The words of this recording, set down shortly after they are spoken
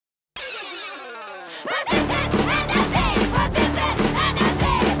We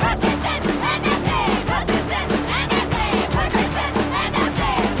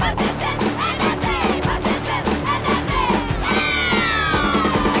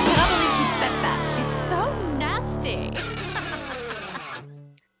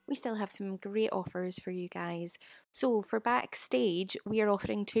still have some great offers for you guys. So for Backstage, we are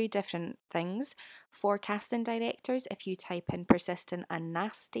offering 2 different things. For casting directors, if you type in persistent and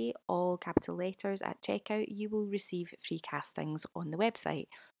nasty, all capital letters at checkout, you will receive free castings on the website.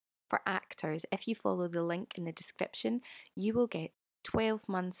 For actors, if you follow the link in the description, you will get 12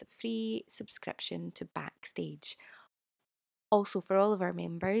 months free subscription to Backstage. Also, for all of our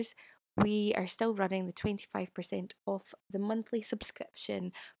members, we are still running the 25% off the monthly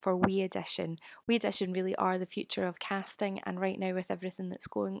subscription for We Edition. We Edition really are the future of casting, and right now, with everything that's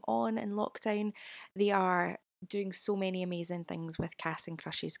going on in lockdown, they are doing so many amazing things with Casting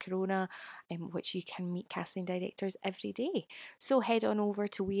Crushes Corona, which you can meet casting directors every day. So head on over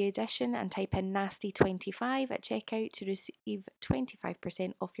to We Edition and type in Nasty25 at checkout to receive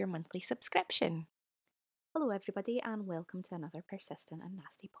 25% off your monthly subscription. Hello everybody and welcome to another Persistent and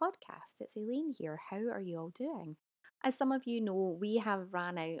Nasty podcast. It's Elaine here. How are you all doing? As some of you know, we have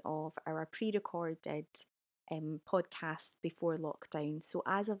ran out of our pre-recorded podcasts before lockdown. So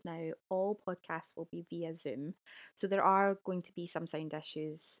as of now, all podcasts will be via Zoom. So there are going to be some sound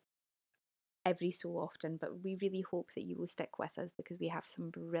issues every so often, but we really hope that you will stick with us because we have some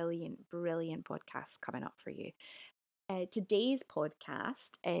brilliant podcasts coming up for you. Today's podcast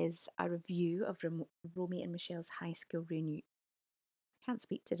is a review of Romy and Michelle's high school reunion. Can't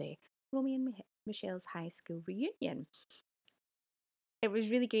speak today. Romy and Michelle's high school reunion. It was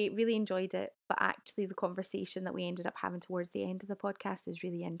really great, really enjoyed it, but actually the conversation that we ended up having towards the end of the podcast is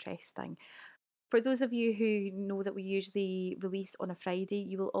really interesting. For those of you who know that we usually release on a Friday,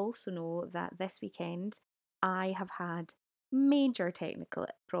 you will also know that this weekend I have had major technical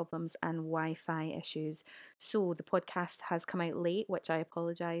problems and Wi-Fi issues. So the podcast has come out late, which I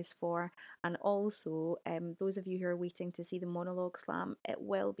apologise for. And also, those of you who are waiting to see the monologue slam, it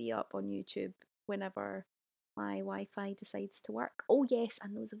will be up on YouTube whenever my Wi-Fi decides to work. Oh yes,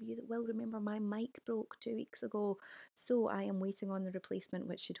 and those of you that will remember, my mic broke 2 weeks ago. So I am waiting on the replacement,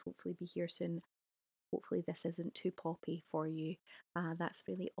 which should hopefully be here soon. Hopefully this isn't too poppy for you. That's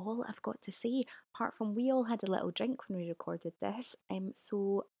really all I've got to say, apart from we all had a little drink when we recorded this.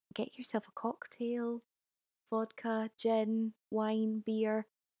 So get yourself a cocktail, vodka, gin, wine, beer,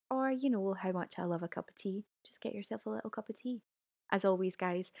 or you know how much I love a cup of tea. Just get yourself a little cup of tea. As always,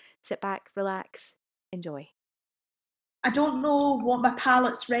 guys, sit back, relax, enjoy. I don't know what my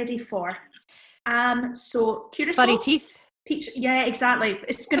palate's ready for. So curiously, furry teeth. Peach, yeah, exactly.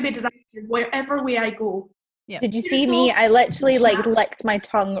 It's going to be a disaster wherever way I go. Yeah. Did you see me? I literally licked my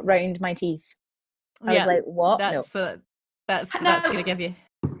tongue round my teeth. I was like, what? That's going to give you.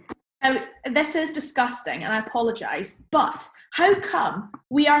 Now, this is disgusting and I apologise, but how come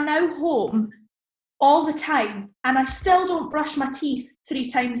we are now home all the time and I still don't brush my teeth 3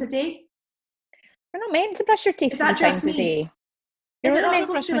 times a day? You're not meant to brush your teeth 3 times a day. Is it not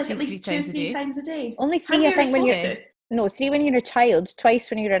supposed to be like at least 2-3 times a day? Only 3, I think, when you're... No, 3 when you're a child,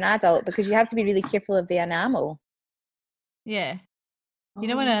 twice when you're an adult, because you have to be really careful of the enamel. Yeah. You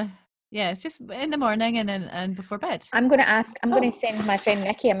don't want to... Yeah, it's just in the morning and before bed. I'm going to send my friend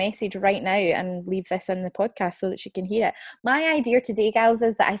Nikki a message right now and leave this in the podcast so that she can hear it. My idea today, gals,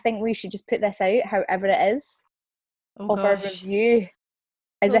 is that I think we should just put this out, however it is, of our review,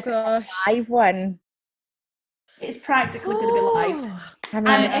 as if it's a live one. It's practically going to be live. And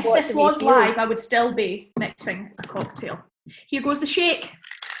if this was live, I would still be mixing a cocktail. Here goes the shake.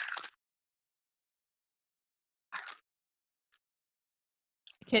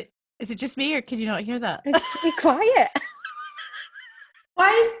 Is it just me, or can you not hear that? It's really quiet.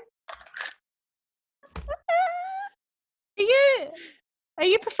 Why is... Are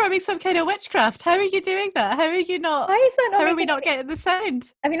you performing some kind of witchcraft? How are you doing that? How are you not? Why is that not? How are we not getting the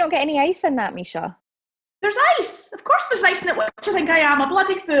sound? Have you not got any ice in that, Misha? There's ice. Of course there's ice in it. What do you think I am? A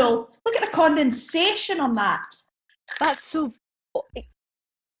bloody fool. Look at the condensation on that. That's so...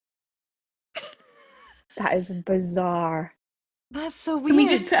 That is bizarre. That's so weird. Can we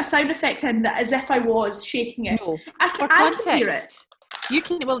just put a sound effect in that as if I was shaking it? No. I can hear it. You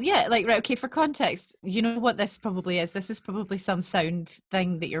can, well, yeah, like, right, okay, for context, you know what this probably is. This is probably some sound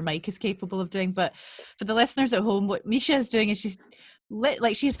thing that your mic is capable of doing, but for the listeners at home, what Misha is doing is she's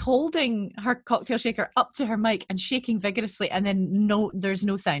holding her cocktail shaker up to her mic and shaking vigorously, and then there's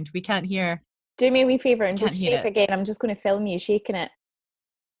no sound. We can't hear. Do me a wee favour and just shake again. I'm just going to film you shaking it.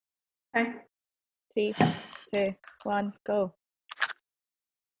 Okay. 3, 2, 1, go.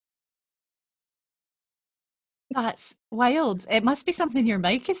 That's wild. It must be something your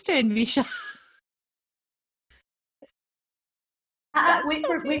mic is doing, Misha.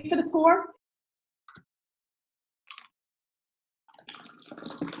 Wait for the pour.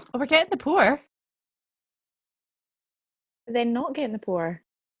 Oh, we're getting the pour. Then not getting the pour.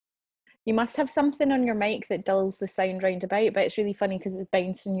 You must have something on your mic that dulls the sound round about, but it's really funny because it's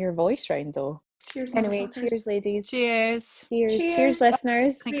bouncing your voice round though. Cheers, anyway, cheers, ladies. Cheers. Cheers,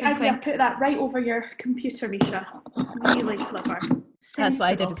 listeners. Great idea. Put that right over your computer, Misha. Really clever. That's what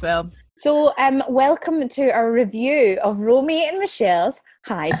I did as well. So, welcome to our review of Romy and Michelle's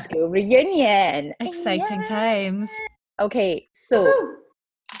high school reunion. Exciting times. Okay, so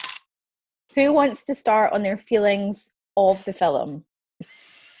who wants to start on their feelings of the film?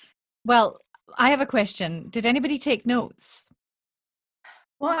 Well, I have a question. Did anybody take notes?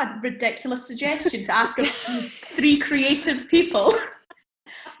 What a ridiculous suggestion to ask of 3 creative people.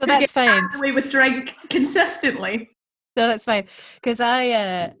 Well, that's fine. Away with drink consistently. No, that's fine. Because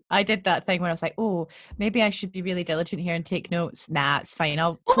I did that thing where I was like, oh, maybe I should be really diligent here and take notes. Nah, it's fine.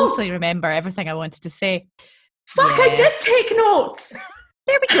 I'll totally remember everything I wanted to say. Fuck, yeah. I did take notes.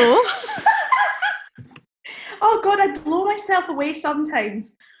 There we go. Oh God, I blow myself away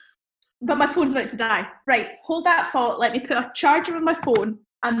sometimes. But my phone's about to die. Right, hold that thought. Let me put a charger on my phone,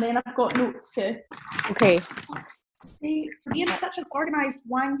 and then I've got notes too. Okay. For being such an organised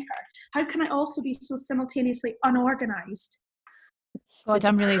wanker, how can I also be so simultaneously unorganised? God,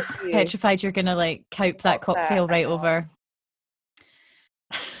 I'm really petrified you're going to like cope that cocktail right over.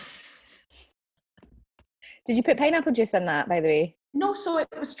 Did you put pineapple juice in that, by the way? No, so it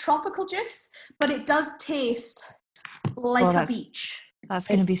was tropical juice, but it does taste like a beach. That's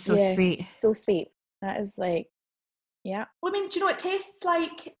going to be so sweet. So sweet. That is like, yeah. Well, I mean, do you know, it tastes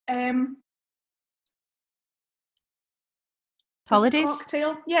like holidays?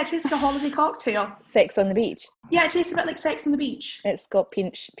 Cocktail. Yeah, it tastes like a holiday cocktail. Sex on the beach. Yeah, it tastes a bit like Sex on the Beach. It's got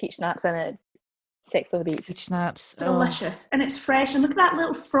peach schnapps in it. Sex on the beach. Peach schnapps. It's delicious. And it's fresh. And look at that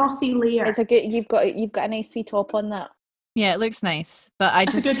little frothy layer. It's a good, you've got a nice sweet top on that. Yeah, it looks nice. But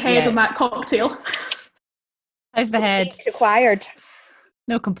It's a good head on that cocktail. How's the head? Required.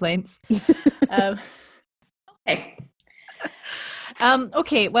 No complaints. Okay.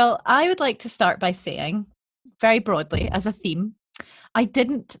 Okay, well, I would like to start by saying, very broadly, as a theme, I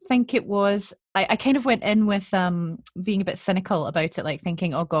didn't think it was, I kind of went in with being a bit cynical about it, like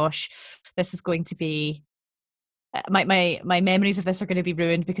thinking, oh gosh, this is going to be, my memories of this are going to be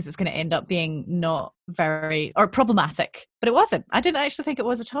ruined because it's going to end up being not very, or problematic. But it wasn't. I didn't actually think it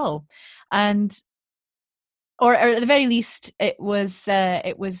was at all. And or at the very least, it was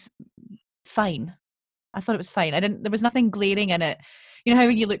fine. I thought it was fine. There was nothing glaring in it. You know how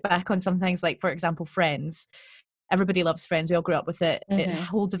when you look back on some things, like, for example, Friends, everybody loves Friends. We all grew up with it. Mm-hmm. It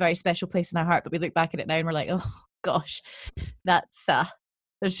holds a very special place in our heart, but we look back at it now and we're like, oh gosh, that's,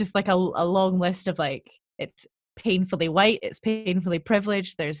 there's just like a long list of like, it's painfully white, it's painfully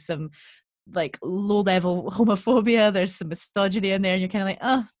privileged. There's some like low level homophobia. There's some misogyny in there. And you're kind of like,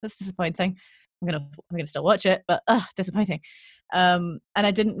 oh, that's disappointing. I'm gonna still watch it, but disappointing. And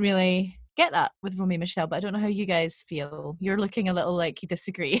I didn't really get that with Romy and Michelle, but I don't know how you guys feel. You're looking a little like you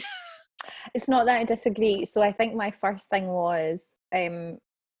disagree. It's not that I disagree. So I think my first thing was I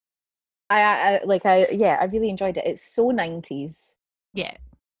really enjoyed it. It's so 90s. Yeah.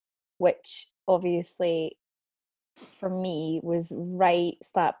 Which obviously for me was right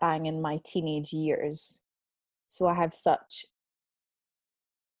slap bang in my teenage years. So I have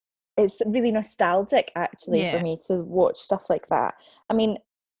it's really nostalgic actually for me to watch stuff like that. I mean,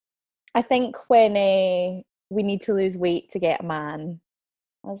 I think when we need to lose weight to get a man,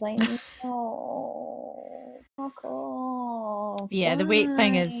 I was like, no, fuck off. Yeah, the weight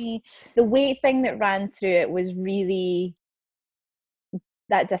thing is... The weight thing that ran through it was really...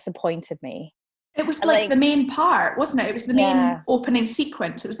 That disappointed me. It was like the main part, wasn't it? It was the main opening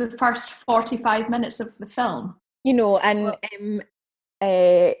sequence. It was the first 45 minutes of the film. You know, and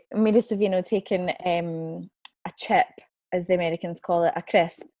Mira Sorvino taking a chip, as the Americans call it, a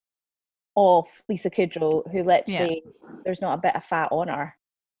crisp, off Lisa Kudrow, who literally, there's not a bit of fat on her.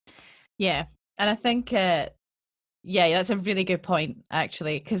 Yeah, and I think, that's a really good point,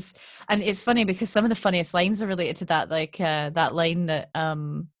 actually, and it's funny because some of the funniest lines are related to that, like that line that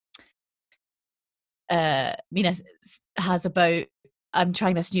Mina has about, I'm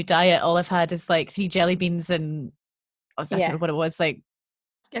trying this new diet, all I've had is like 3 jelly beans and, I don't know what it was, like,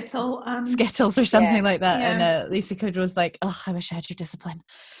 Skittles or something like that. And Lisa Kudrow's like, oh, I wish I had your discipline.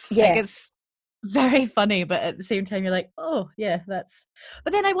 Yeah. Like, it's very funny, but at the same time you're like, oh yeah, that's...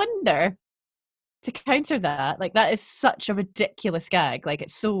 But then I wonder, to counter that, like that is such a ridiculous gag. Like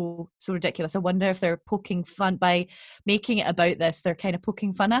it's so ridiculous. I wonder if they're poking fun by making it about this. They're kind of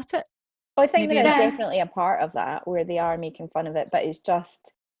poking fun at it. I think there is definitely a part of that where they are making fun of it, but it's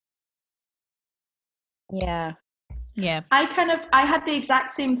just, yeah. I had the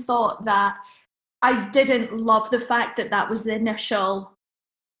exact same thought, that I didn't love the fact that that was the initial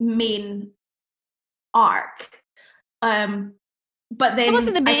main arc. But then it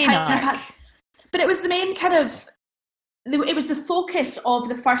wasn't the main arc. But it was the main it was the focus of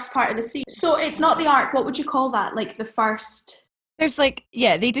the first part of the series. So it's not the arc. What would you call that? Like the first... There's like,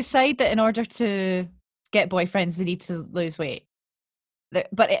 they decide that in order to get boyfriends, they need to lose weight.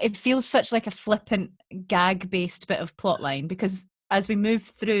 But it feels such like a flippant gag-based bit of plotline, because as we move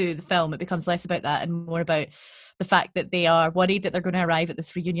through the film, it becomes less about that and more about the fact that they are worried that they're going to arrive at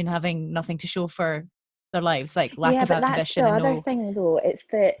this reunion having nothing to show for their lives, like lack of ambition. That's the other thing, though. It's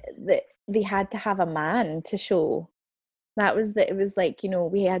that they had to have a man to show. That was it was like,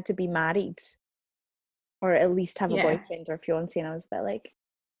 we had to be married, or at least have a boyfriend or fiance, and I was a bit like,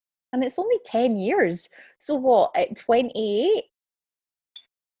 and it's only 10 years. So what, at 28?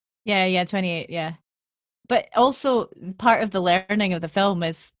 Yeah, 28, yeah. But also part of the learning of the film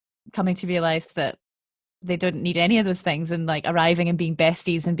is coming to realise that they don't need any of those things, and like arriving and being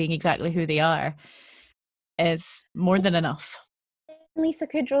besties and being exactly who they are is more than enough. Lisa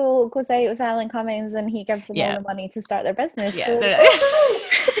Kudrow goes out with Alan Cummings and he gives them all the money to start their business. Yeah. So.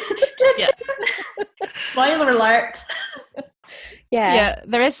 Spoiler alert. Yeah,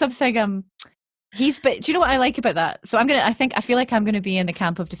 there is something but do you know what I like about that? So I feel like I'm gonna be in the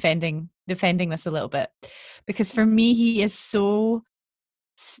camp of defending this a little bit, because for me he's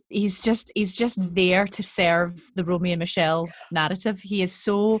just there to serve the Romy and Michelle narrative. He is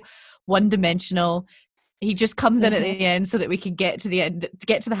so one-dimensional. He just comes in at the end so that we can get to the end,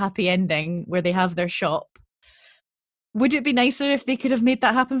 get to the happy ending where they have their shop. Would it be nicer if they could have made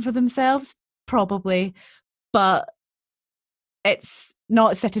that happen for themselves? Probably, but it's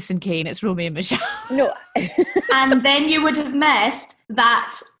not Citizen Kane, it's Romy and Michelle. No. And then you would have missed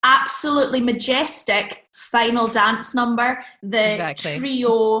that absolutely majestic final dance number, the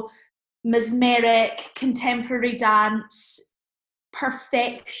trio, mesmeric, contemporary dance,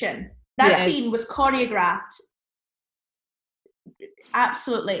 perfection. That scene was choreographed.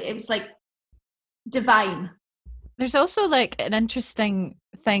 Absolutely. It was like divine. There's also like an interesting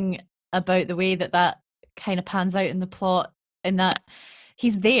thing about the way that kind of pans out in the plot, in that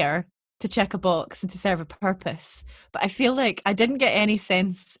he's there to check a box and to serve a purpose. But I feel like I didn't get any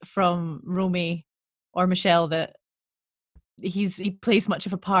sense from Romy or Michelle that he plays much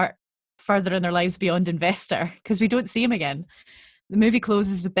of a part further in their lives beyond investor, because we don't see him again. The movie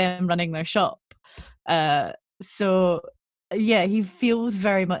closes with them running their shop. So he feels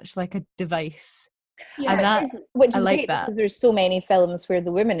very much like a device. Yeah, which is great, because there's so many films where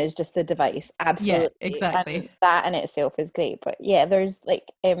the woman is just the device. Absolutely. Yeah, exactly. And that in itself is great. But yeah, there's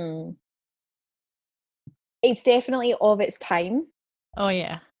like it's definitely of its time. Oh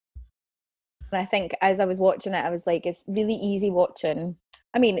yeah. And I think as I was watching it, I was like, it's really easy watching.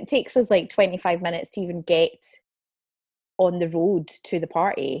 I mean, it takes us like 25 minutes to even get on the road to the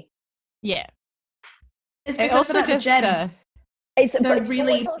party. Yeah. It's because they're at the gym. They're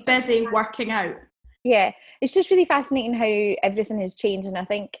really busy working out. Yeah, it's just really fascinating how everything has changed, and I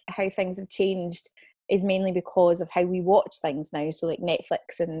think how things have changed is mainly because of how we watch things now. So like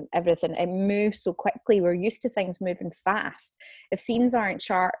Netflix and everything, it moves so quickly. We're used to things moving fast. If scenes aren't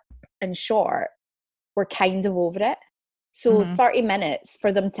sharp and short, we're kind of over it. So 30 minutes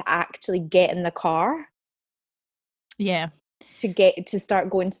for them to actually get in the car. Yeah. To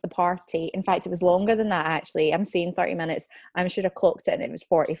start going to the party. In fact, it was longer than that, actually. I'm saying 30 minutes. I'm sure I clocked it and it was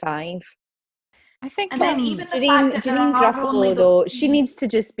 45. I think, and then even the fact that Janine Ruffalo, though, she needs to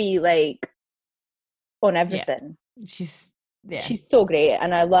just be like on everything. Yeah. She's so great,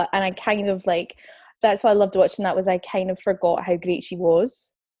 and I kind of like, that's why I loved watching that, was I kind of forgot how great she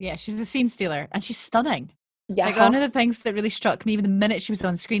was. Yeah, she's a scene stealer, and she's stunning. Yeah. Like, one of the things that really struck me, even the minute she was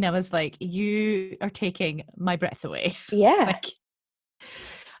on screen, I was like, you are taking my breath away. Yeah.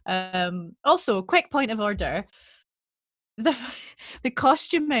 Also, quick point of order. The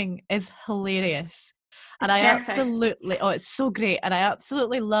costuming is hilarious. It's perfect. It's so great. And I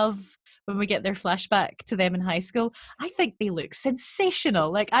absolutely love when we get their flashback to them in high school. I think they look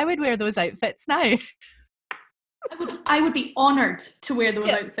sensational. Like, I would wear those outfits now. I would be honoured to wear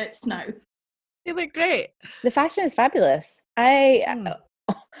those outfits now. They look great. The fashion is fabulous.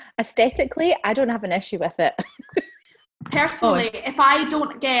 Aesthetically, I don't have an issue with it. Personally, if I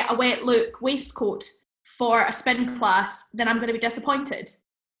don't get a wet look waistcoat for a spin class, then I'm going to be disappointed.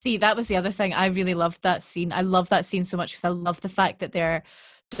 See, that was the other thing. I really loved that scene. I love that scene so much because I love the fact that they're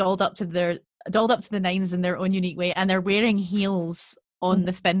dolled up to the nines in their own unique way, and they're wearing heels on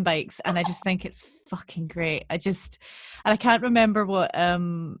the spin bikes, and I just think it's fucking great. And I can't remember what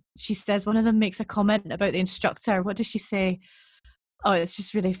she says. One of them makes a comment about the instructor. What does she say? Oh, it's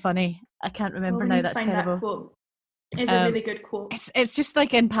just really funny. I can't remember now. That's terrible. That quote. It's a really good quote. It's just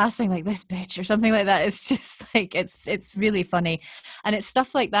like in passing, like this bitch or something like that. It's just like it's really funny, and it's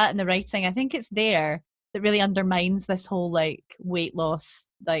stuff like that in the writing. I think it's there that really undermines this whole like weight loss,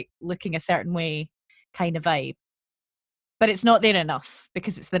 like looking a certain way kind of vibe. But it's not there enough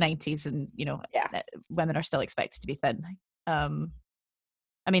because it's the 90s, and women are still expected to be thin. I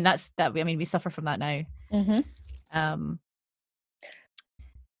mean we suffer from that now. Mm-hmm.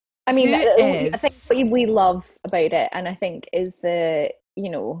 I mean, I think what we love about it, and I think is the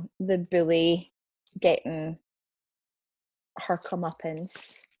bully getting her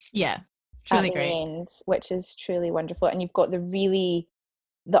comeuppance. Yeah, truly at the great. end, which is truly wonderful. And you've got the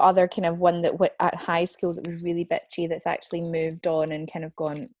other kind of one that at high school that was really bitchy, that's actually moved on and kind of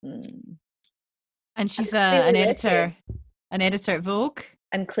gone. And she's an editor at Vogue,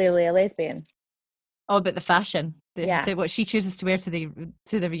 and clearly a lesbian. Oh, but the fashion, what she chooses to wear to the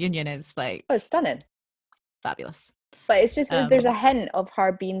reunion is like, it's stunning, fabulous. But it's just there's a hint of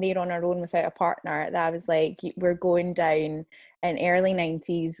her being there on her own without a partner that I was like, we're going down in early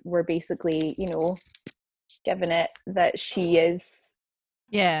 90s. We're basically, giving it that she is.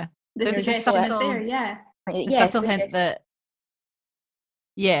 Yeah, the suggestion is there. Yeah, a subtle hint that.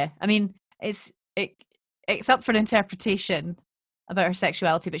 Yeah, I mean, it's up for interpretation about her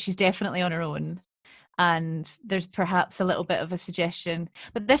sexuality, but she's definitely on her own. And there's perhaps a little bit of a suggestion,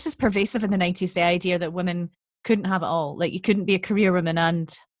 but this was pervasive in the 90s, the idea that women couldn't have it all. Like, you couldn't be a career woman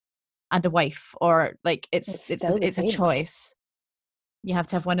and a wife, or like it's a choice. You have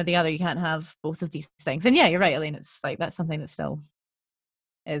to have one or the other. You can't have both of these things. And yeah, you're right, Elaine. It's like that's something that still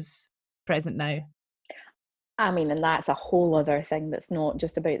is present now. I mean, and that's a whole other thing that's not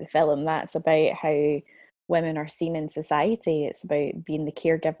just about the film. That's about how women are seen in society. It's about being the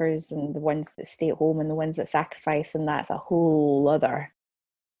caregivers and the ones that stay at home and the ones that sacrifice, and that's a whole other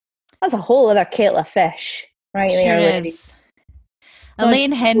kettle of fish, right? Sure is.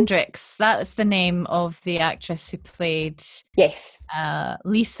 Elaine Hendricks, that's the name of the actress who played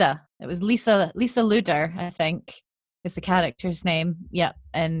Lisa. It was Lisa Luder, I think, is the character's name. Yep,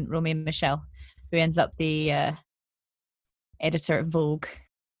 and Romy and Michelle, who ends up the editor at Vogue.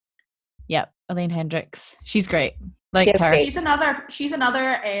 Yep, Elaine Hendricks. She's great. Liked her. She's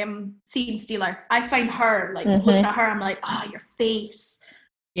another scene stealer. I find her looking at her, I'm like, oh, your face.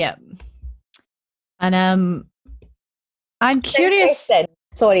 Yeah. And I'm curious.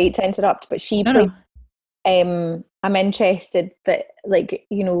 Sorry to interrupt, but she played. I'm interested that,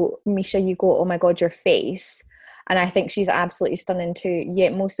 Misha, you go, oh my God, your face. And I think she's absolutely stunning too.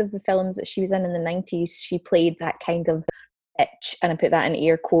 Yet most of the films that she was in the 90s, she played that kind of bitch, and I put that in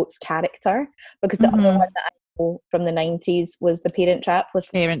air quotes, character, because the other one that I know from the 90s was The Parent Trap with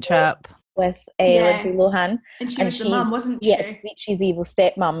Lindsay Lohan. And she was the mum, wasn't she? Yes, she's the evil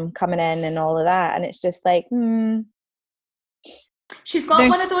stepmom coming in and all of that, and it's just like, She's got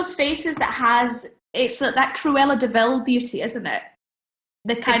one of those faces that has, it's like that Cruella de Vil beauty, isn't it?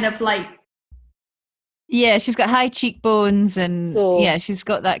 The kind of like... Yeah, she's got high cheekbones, and she's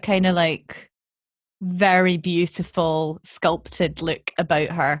got that kind of like very beautiful sculpted look about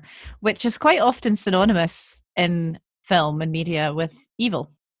her, which is quite often synonymous in film and media with evil.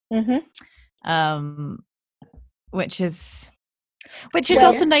 Which is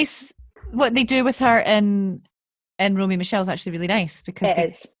also nice. What they do with her in Romy Michelle is actually really nice,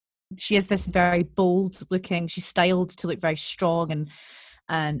 because she is this very bold looking, she's styled to look very strong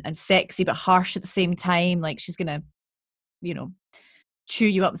and sexy, but harsh at the same time. Like, she's gonna, chew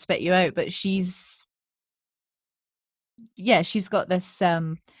you up and spit you out, but she's got this I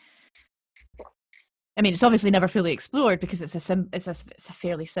mean, it's obviously never fully explored because it's a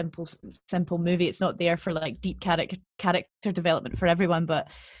fairly simple movie. It's not there for like deep character development for everyone, but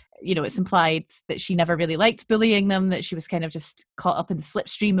it's implied that she never really liked bullying them, that she was kind of just caught up in the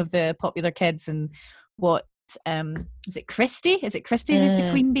slipstream of the popular kids. And what is it Christy who's the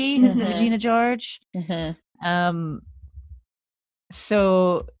queen bee, who's the Regina George?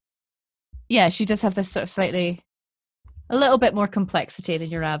 So yeah, she does have this sort of a little bit more complexity than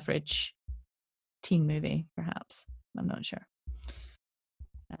your average teen movie, perhaps. I'm not sure.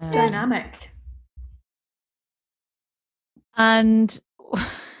 Dynamic. And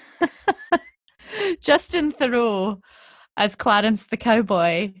Justin Theroux as Clarence the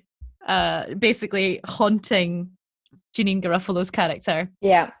cowboy, basically haunting Janine Garofalo's character.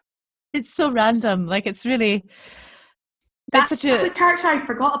 Yeah. It's so random. Like, it's really... That's the character I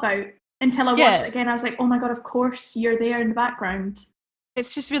forgot about until I watched it again. I was like, oh my God, of course you're there in the background.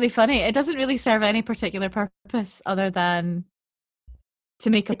 It's just really funny. It doesn't really serve any particular purpose other than to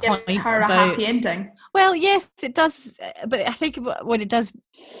make a point about... a happy ending. Well, yes, it does. But I think what it does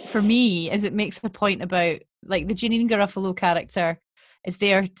for me is it makes a point about, like, the Janine Garofalo character is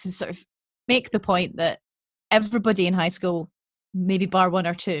there to sort of make the point that everybody in high school, maybe bar one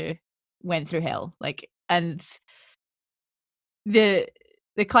or two, went through hell. Like, and the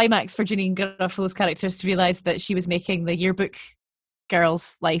climax for Janine Garofalo's character is to realise that she was making the yearbook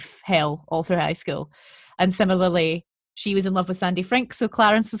girl's life hell all through high school. And similarly, she was in love with Sandy Frink, so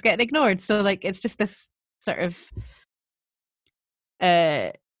Clarence was getting ignored. So, like, it's just this sort of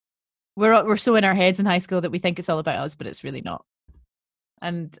we're so in our heads in high school that we think it's all about us, but it's really not.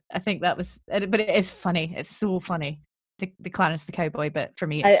 And I think that was, but it is funny. It's so funny, the Clarence the Cowboy bit for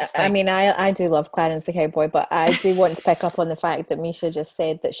me. It's just like, I mean, I do love Clarence the Cowboy, but I do want to pick up on the fact that Misha just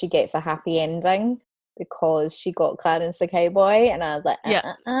said that she gets a happy ending because she got Clarence the Cowboy, and I was like,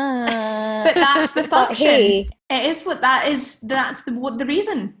 But that's the function. Hey, it is what that is. That's the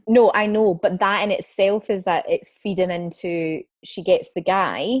reason. No, I know, but that in itself is that it's feeding into, she gets the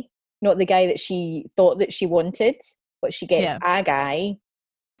guy, not the guy that she thought that she wanted, but she gets a guy,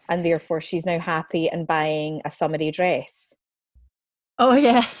 and therefore she's now happy and buying a summery dress. Oh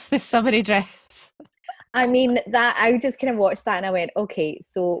yeah, the summery dress. I mean, that I just kind of watched that and I went, okay,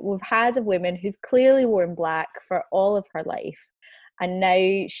 so we've had a woman who's clearly worn black for all of her life, and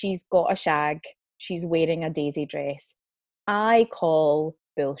now she's got a shag, she's wearing a daisy dress. I call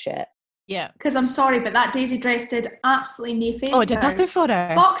bullshit. Yeah. Because I'm sorry, but that daisy dress did absolutely no favours. Oh, it did nothing for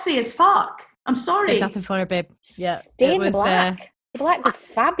her. Boxy as fuck. I'm sorry. Did nothing for her, babe. Yeah. Stay in the black. The black was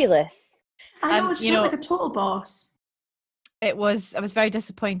fabulous. I know, she looked like a total boss. I was very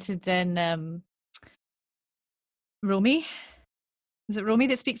disappointed in Romy. Is it Romy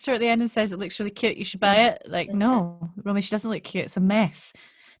that speaks to her at the end and says it looks really cute, you should buy it? Like, no, Romy, she doesn't look cute. It's a mess.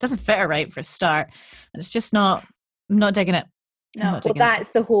 It doesn't fit her right for a start. And it's just not, I'm not digging it. No. Well,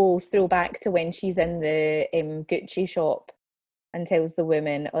 that's the whole throwback to when she's in the Gucci shop and tells the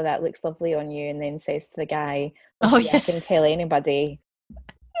woman, oh, that looks lovely on you, and then says to the guy, I can tell anybody.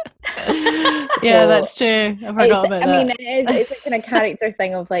 Yeah, that's true. I forgot about that. I mean, it's a kind of character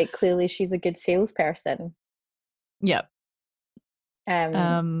thing of, like, clearly she's a good salesperson. Yeah.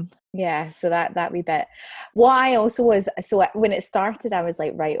 Yeah, so that wee bit. What I also was, so when it started, I was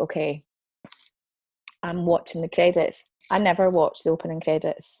like, right, okay, I'm watching the credits. I never watched the opening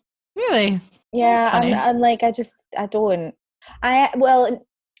credits. Really? Yeah, I'm like, I don't.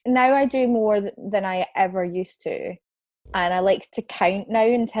 Now I do more than I ever used to, and I like to count now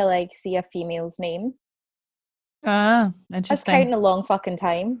until I see a female's name. Ah, interesting. I was counting a long fucking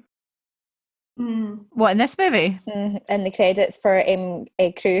time. What, in this movie? In the credits for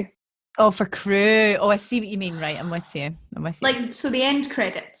Crew. Oh, for Crew. Oh, I see what you mean. Right, I'm with you. Like, so the end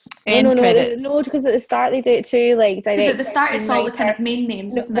credits. No, because at the start they do it too. Like, because at the start it's all the kind of main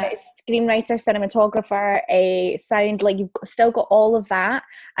names, isn't it? Screenwriter, cinematographer, sound. Like, you've still got all of that,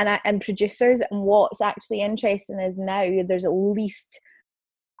 and producers. And what's actually interesting is now there's at least,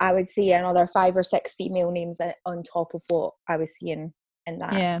 I would say, another 5 or 6 female names on top of what I was seeing in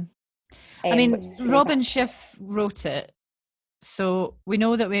that. Yeah. I mean, really Robin Schiff wrote it, so we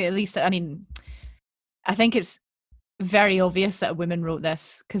know that we at least, I mean, I think it's very obvious that a woman wrote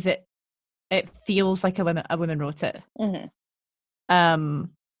this because it feels like a woman wrote it. Mm-hmm.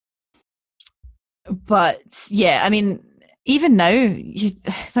 But yeah, I mean, even now, you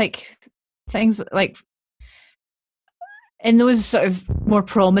like things like in those sort of more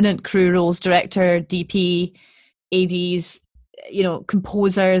prominent crew roles, director, DP, ADs, you know,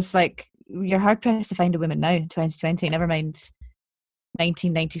 composers, like, you're hard pressed to find a woman now, 2020, never mind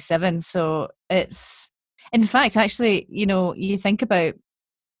 1997. So it's, in fact, actually, you know, you think about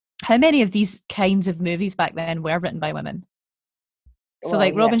how many of these kinds of movies back then were written by women. So,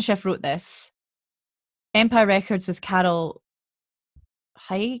 Robin Schiff wrote this. Empire Records was Carol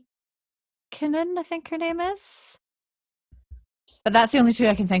Heikkinen, I think her name is. But that's the only two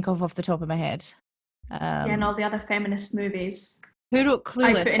I can think of off the top of my head. And all the other feminist movies. Who wrote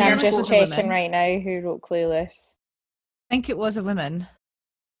Clueless? I'm just checking right now who wrote Clueless. I think it was a woman.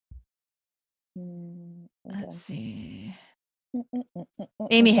 Let's see.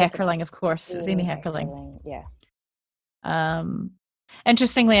 Amy Heckerling, of course. It was Amy Heckerling. Yeah.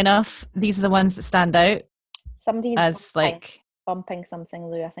 Interestingly enough, these are the ones that stand out. Somebody's as bumping something,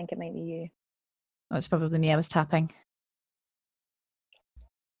 Lou. I think it might be you. Oh, it's probably me. I was tapping.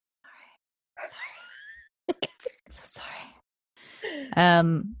 So sorry.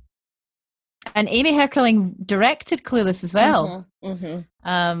 And Amy Heckerling directed Clueless as well.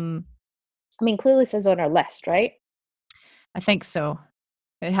 I mean, Clueless is on our list, right? I think so.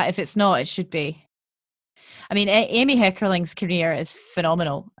 If it's not, it should be. I mean, Amy Heckerling's career is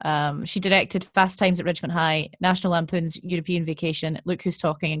phenomenal. She directed Fast Times at Ridgemont High, National Lampoon's European Vacation, Look Who's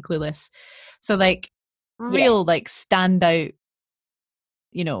Talking, and Clueless. So, like, real like standout,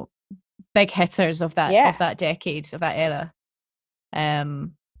 you know, big hitters of that decade, of that era.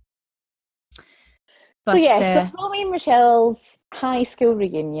 So Romy and Michelle's high school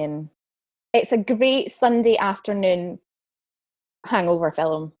reunion. It's a great Sunday afternoon hangover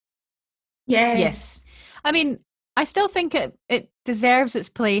film. Yes. I mean, I still think it deserves its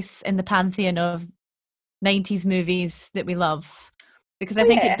place in the pantheon of 90s movies that we love, because I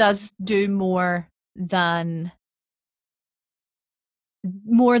think it does do more than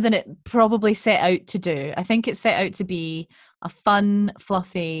it probably set out to do. I think it set out to be a fun,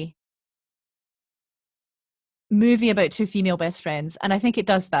 fluffy movie about two female best friends, and I think it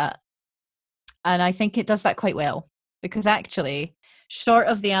does that. And I think it does that quite well, because actually, short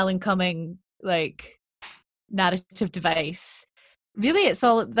of the Alan Cumming like narrative device, really it's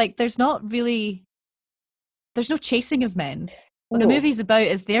all like there's no chasing of men. What the movie's about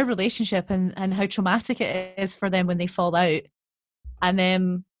is their relationship and how traumatic it is for them when they fall out, and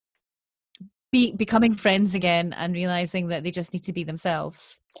then becoming friends again and realizing that they just need to be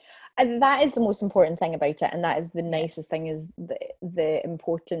themselves. And that is the most important thing about it, and that is the nicest thing, is the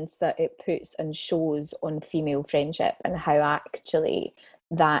importance that it puts and shows on female friendship, and how actually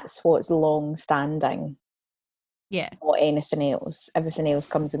that's what's long standing. Not anything else. Everything else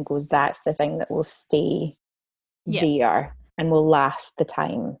comes and goes. That's the thing that will stay there and will last the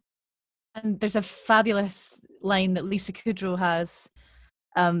time. And there's a fabulous line that Lisa Kudrow has.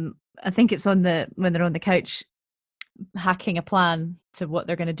 I think it's when they're on the couch hacking a plan to what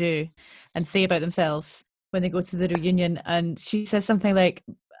they're going to do and say about themselves when they go to the reunion, and she says something like,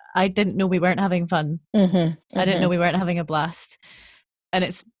 I didn't know we weren't having fun. I didn't know we weren't having a blast. And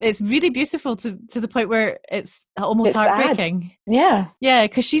it's really beautiful to the point where it's almost heartbreaking. Sad. Yeah,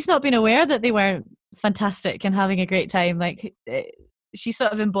 because she's not been aware that they weren't fantastic and having a great time. Like, she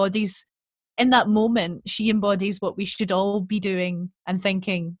sort of embodies, in that moment, she embodies what we should all be doing and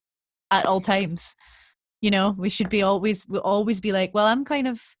thinking at all times. You know, we should be always be like, well, I'm kind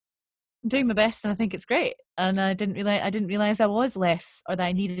of doing my best and I think it's great, and I didn't realize I was less, or that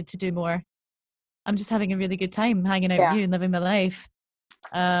I needed to do more. I'm just having a really good time hanging out with you and living my life.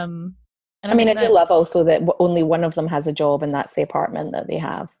 And I mean, I do love also that only one of them has a job, and that's the apartment that they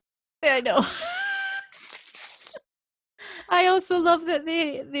have. Yeah, I know. I also love that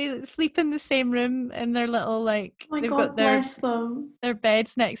they sleep in the same room in their little, like, oh my they've God, got their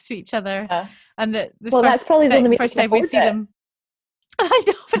beds next to each other. And that's probably the first time we see them. I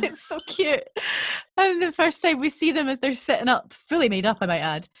know, but it's so cute. And the first time we see them is they're sitting up, fully made up, I might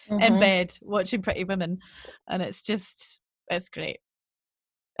add, in bed watching Pretty Women, and it's great.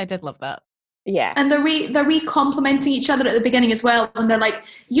 I did love that. Yeah. And they're complimenting each other at the beginning as well, and they're like,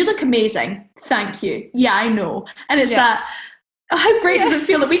 you look amazing, thank you. Yeah, I know. And it's that, how great does it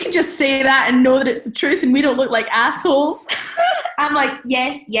feel that we can just say that and know that it's the truth and we don't look like assholes? I'm like,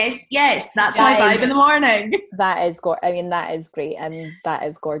 yes, that's my vibe in the morning. That is that is great, and that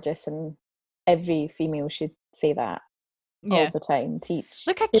is gorgeous, and every female should say that all the time. Teach.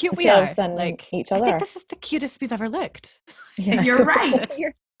 Look how cute we are. And like each other. I think this is the cutest we've ever looked. Yeah. You're right.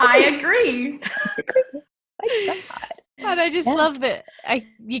 I agree. And I just love that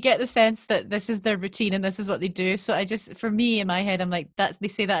you get the sense that this is their routine and this is what they do. So for me, in my head, I'm like, they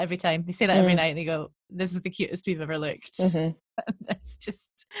say that every time. They say that every night, and they go, this is the cutest we've ever looked. It's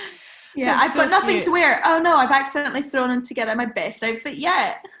just... Yeah, I've got nothing to wear. Oh no, I've accidentally thrown together my best outfit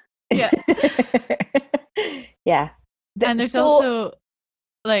yet. Yeah. Yeah. And there's also,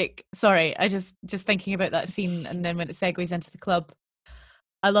 like, sorry, I just thinking about that scene, and then when it segues into the club,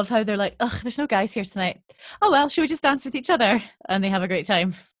 I love how they're like, ugh, there's no guys here tonight. Oh, well, should we just dance with each other? And they have a great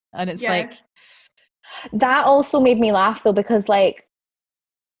time. And it's like... That also made me laugh, though, because, like,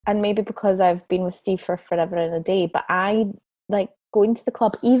 and maybe because I've been with Steve for forever and a day, but I, like, going to the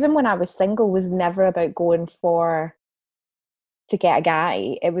club, even when I was single, was never about going to get a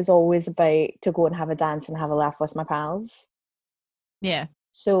guy. It was always about to go and have a dance and have a laugh with my pals. Yeah.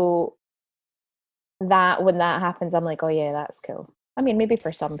 So that, when that happens, I'm like, oh yeah, that's cool. I mean, maybe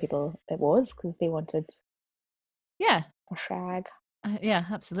for some people it was because they wanted a shag. Yeah,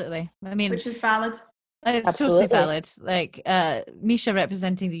 absolutely. I mean, which is valid. It's absolutely totally valid. Like, Misha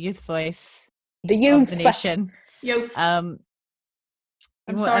representing the youth voice of the nation. Youth. I'm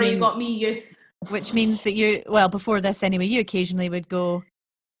sorry, you got me, youth. Which means that you, well, before this anyway, you occasionally would go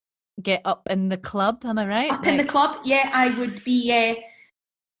get up in the club, am I right? Up in the club, yeah, I would be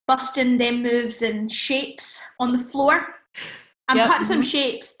busting them moves and shapes on the floor. I'm cutting some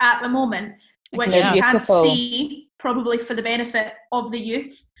shapes at the moment, which you can't see, probably for the benefit of the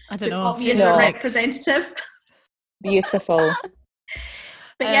youth. I don't know. Got me as a representative. Beautiful.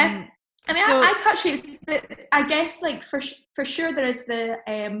 But yeah, I mean, I cut shapes, but I guess like for sure there is the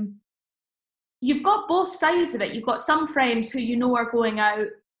you've got both sides of it. You've got some friends who you know are going out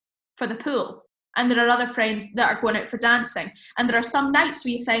for the pool, and there are other friends that are going out for dancing, and there are some nights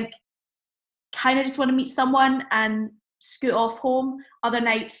where you think, kind of just want to meet someone and scoot off home. Other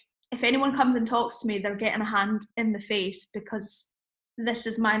nights, if anyone comes and talks to me, they're getting a hand in the face because this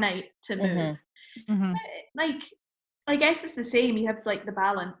is my night to move. Mm-hmm. Like, I guess it's the same. You have like the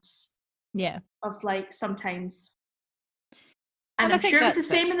balance, of like sometimes. And I'm sure it was the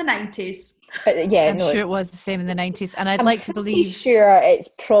same in the 90s. I'm sure it was the same in the 90s, and I'd like to believe. Sure, it's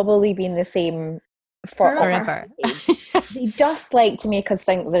probably been the same forever. They just like to make us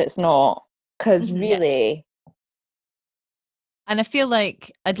think that it's not, because really. And I feel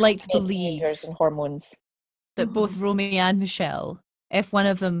like I'd like to believe and hormones that both Romy and Michelle, if one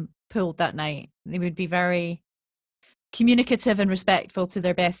of them pulled that night, they would be very communicative and respectful to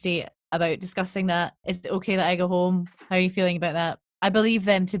their bestie about discussing that. Is it okay that I go home? How are you feeling about that? I believe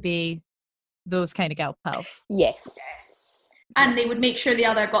them to be those kind of gal pals. Yes. And they would make sure the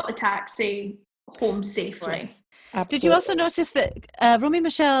other got the taxi home safely. Absolutely. Did you also notice that Romy and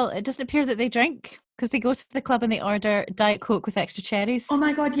Michelle, it doesn't appear that they drink, because they go to the club and they order Diet Coke with extra cherries? Oh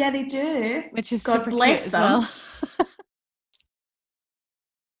my God, yeah, they do. Which is God super bless cute them.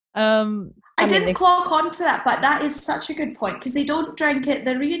 As well. I didn't clock onto that, but that is such a good point, because they don't drink at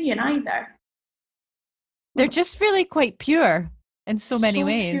the reunion either. They're just really quite pure in so many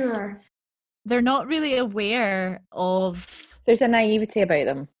ways. Pure. They're not really aware of. There's a naivety about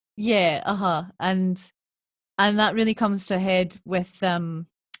them. Yeah, and that really comes to a head with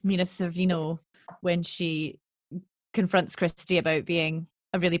Mira Sorvino when she confronts Christy about being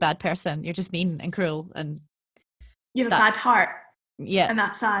a really bad person. You're just mean and cruel, and you have a bad heart. Yeah, and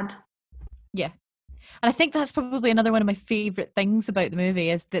that's sad. Yeah, and I think that's probably another one of my favorite things about the movie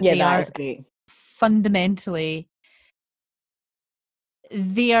is that they are great. Fundamentally.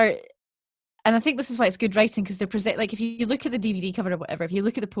 They are, and I think this is why it's good writing, because they're like, if you look at the DVD cover or whatever, if you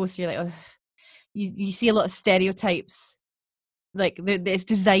look at the poster, you're like, oh, you see a lot of stereotypes. Like it's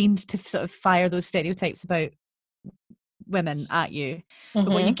designed to sort of fire those stereotypes about women at you. But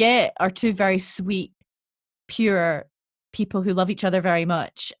what you get are two very sweet, pure people who love each other very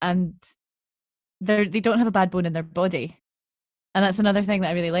much, and they don't have a bad bone in their body. And that's another thing that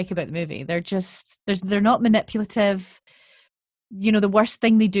I really like about the movie. They're not manipulative. You know, the worst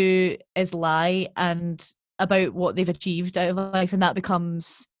thing they do is lie and about what they've achieved out of life, and that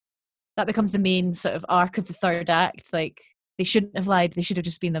becomes the main sort of arc of the third act. Like, they shouldn't have lied, they should have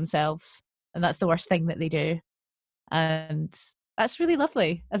just been themselves, and that's the worst thing that they do. And that's really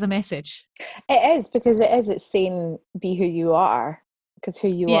lovely as a message. It is, because it's saying be who you are, because who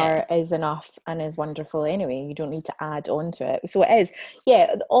you are is enough and is wonderful anyway. You don't need to add on to it. So it is,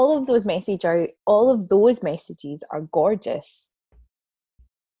 all of those messages are gorgeous.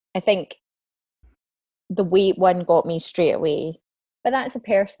 I think the weight one got me straight away, but that's a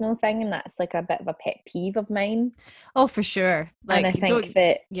personal thing, and that's like a bit of a pet peeve of mine. Oh, for sure. Like, and I think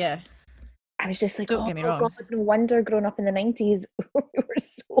that I was just like, don't get me wrong. God, no wonder growing up in the 90s we were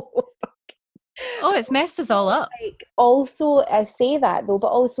so oh, it's messed us all up. Like, also, I say that though, but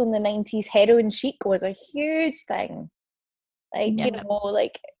also in the 90s, heroin chic was a huge thing. Like, you know,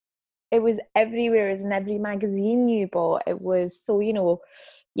 like it was everywhere. It was in every magazine you bought. It was so, you know,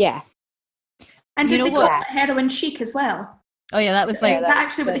 And did they call it heroin chic as well? Oh yeah, that was like is that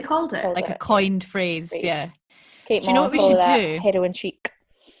actually what they called it? Like a coined phrase. Yeah. Kate do you know what we should do? Heroin chic.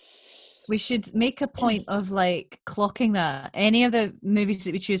 We should make a point of like clocking that. Any of the movies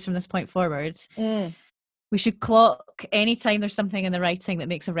that we choose from this point forward, we should clock anytime there's something in the writing that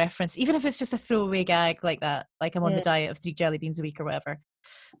makes a reference, even if it's just a throwaway gag like that, like I'm on the diet of 3 jelly beans a week or whatever.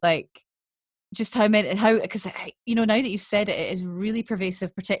 Like, just because you know, now that you've said it, it is really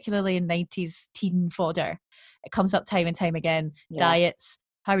pervasive, particularly in 90s teen fodder. It comes up time and time again. Diets.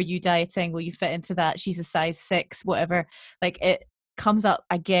 How are you dieting? Will you fit into that? She's a size 6, whatever. Like, it comes up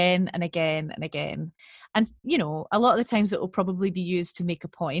again and again and again. And, you know, a lot of the times it will probably be used to make a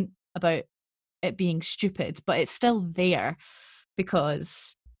point about it being stupid, but it's still there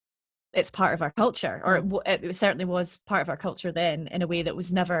because it's part of our culture, or it certainly was part of our culture then, in a way that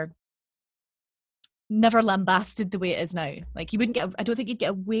was never never lambasted the way it is now. Like you wouldn't get, I don't think you'd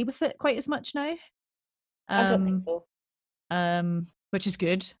get away with it quite as much now. I don't think so. Which is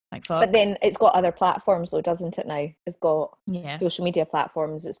good. Like, fuck. But then it's got other platforms though, doesn't it now? It's got social media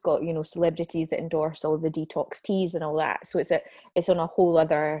platforms. It's got, you know, celebrities that endorse all the detox teas and all that. So it's on a whole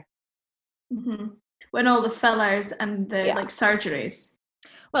other... When all the fillers and the like surgeries.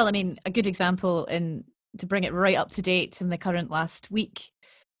 Well, I mean, a good example to bring it right up to date in the current last week,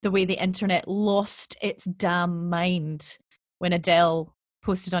 the way the internet lost its damn mind when Adele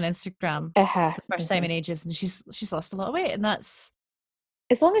posted on Instagram for the first time in ages, and she's lost a lot of weight, and that's...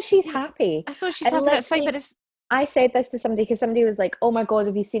 As long as she's happy. As long as she's happy, that's fine. But I said this to somebody because somebody was like, oh my God,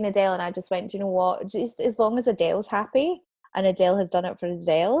 have you seen Adele? And I just went, do you know what? Just as long as Adele's happy, and Adele has done it for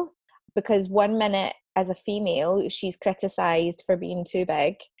Adele, because 1 minute as a female, she's criticised for being too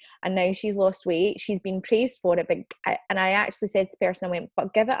big, and now she's lost weight. She's been praised for it, and I actually said to the person, I went,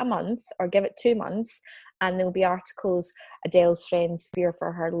 but give it a month or give it 2 months, and there'll be articles, Adele's friends fear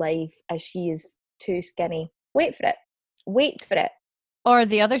for her life as she is too skinny. Wait for it. Or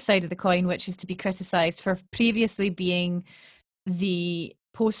the other side of the coin, which is to be criticised for previously being the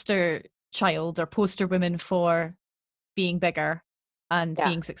poster child or poster woman for being bigger and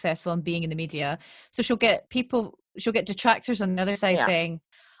being successful and being in the media. So she'll get detractors on the other side saying,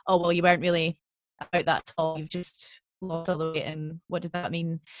 oh, well, you weren't really about that tall. You've just lost all the weight. And what did that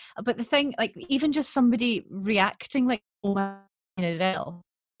mean? But the thing, like, even just somebody reacting like, oh my Adele,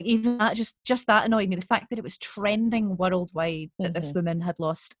 even that, just that annoyed me. The fact that it was trending worldwide that this woman had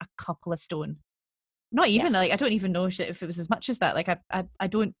lost a couple of stone. Not even like, I don't even know if it was as much as that. Like I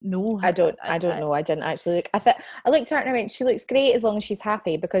don't know. I don't know. I didn't actually look. I looked at her and I went, she looks great as long as she's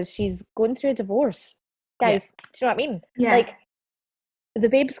happy, because she's going through a divorce. Guys, do you know what I mean? Yeah. Like, the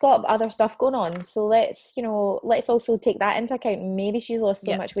babe's got other stuff going on, so let's also take that into account. Maybe she's lost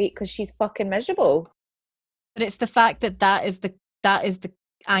so much weight because she's fucking miserable. But it's the fact that is the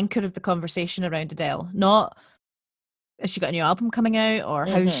anchor of the conversation around Adele, not has she got a new album coming out, or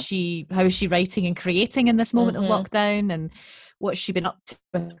how is she writing and creating in this moment of lockdown, and what's she been up to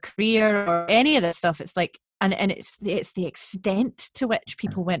with her career, or any of this stuff. It's like, and it's the extent to which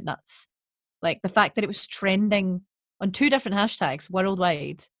people went nuts. Like the fact that it was trending on 2 different hashtags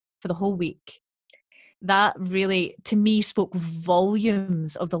worldwide for the whole week, that really, to me, spoke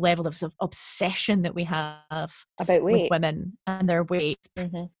volumes of the level of obsession that we have about weight, with women and their weight,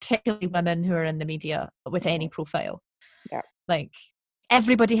 particularly women who are in the media with any profile. Yeah, like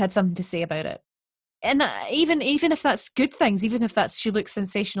everybody had something to say about it, and even if that's good things, even if that's she looks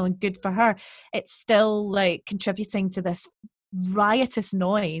sensational and good for her, it's still like contributing to this riotous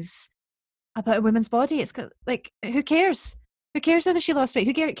noise about a woman's body. It's like, who cares? Who cares whether she lost weight?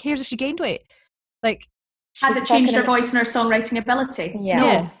 Who cares if she gained weight? Like, has it changed her voice and her songwriting ability? Yeah.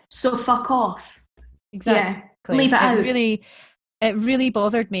 No. So fuck off. Exactly. Yeah. Leave it out. It really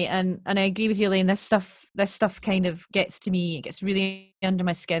bothered me, and I agree with you, Elaine. This stuff kind of gets to me. It gets really under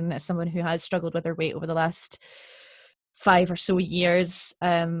my skin as someone who has struggled with her weight over the last 5 or so years.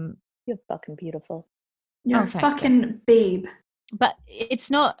 You're fucking beautiful. You're fucking babe. But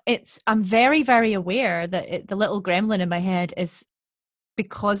I'm very, very aware that the little gremlin in my head is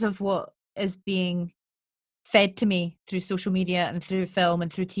because of what is being fed to me through social media and through film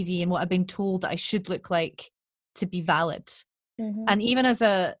and through TV, and what I've been told that I should look like to be valid. And even as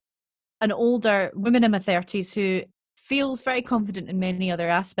an older woman in my 30s who feels very confident in many other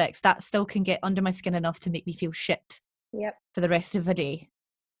aspects, that still can get under my skin enough to make me feel shit for the rest of the day.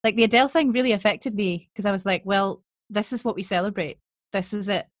 Like the Adele thing really affected me, because I was like, well, this is what we celebrate. This is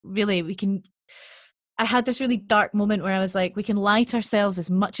it. Really, I had this really dark moment where I was like, we can lie to ourselves as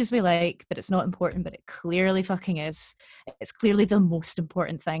much as we like that it's not important, but it clearly fucking is. It's clearly the most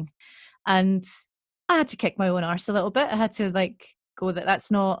important thing. And I had to kick my own arse a little bit. I had to like go that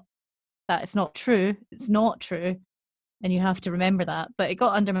it's not true. It's not true. And you have to remember that. But it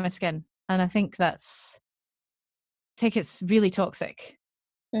got under my skin. And I think it's really toxic.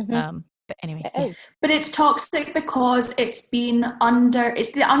 But anyway, it is. But it's toxic because it's the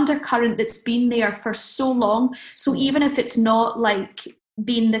undercurrent that's been there for so long. So even if it's not like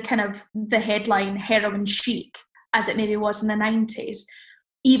being the kind of the headline heroin chic as it maybe was in the 90s,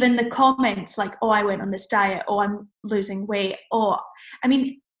 even the comments like, oh, I went on this diet, oh, I'm losing weight, oh, I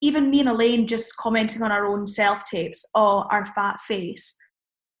mean, even me and Elaine just commenting on our own self-tapes, oh, our fat face.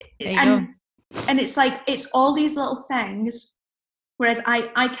 And it's like, it's all these little things. Whereas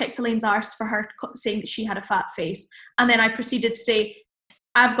I kicked Elaine's arse for her saying that she had a fat face. And then I proceeded to say,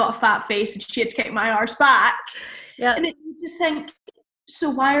 I've got a fat face, and she had to kick my arse back. Yeah. And then you just think, so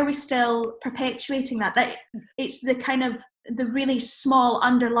why are we still perpetuating that? That it's the kind of the really small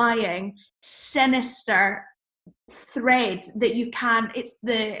underlying, sinister thread that you can. It's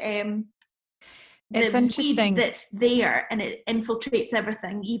the It's interesting that's there, and it infiltrates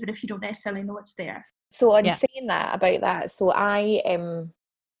everything, even if you don't necessarily know it's there. So on saying that about that, so I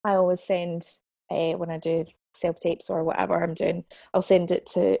always send when I do self-tapes or whatever I'm doing, I'll send it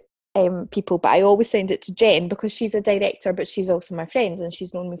to people, but I always send it to Jen because she's a director, but she's also my friend and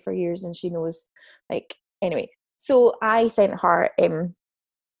she's known me for years and she knows, like, anyway. So I sent her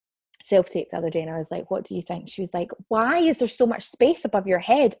self-tape the other day and I was like, what do you think? She was like, why is there so much space above your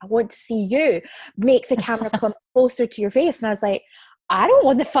head? I want to see you. Make the camera come closer to your face. And I was like, I don't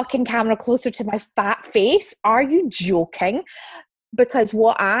want the fucking camera closer to my fat face. Are you joking? Because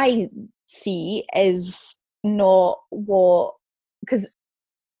what I see is not what, because,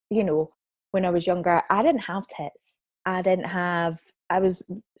 you know, when I was younger, I didn't have tits. I was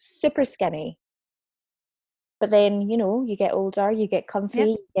super skinny. But then, you know, you get older, you get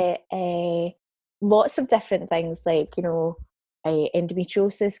comfy, you get lots of different things, like, you know,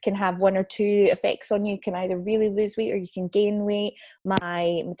 endometriosis can have one or two effects on you. You can either really lose weight or you can gain weight.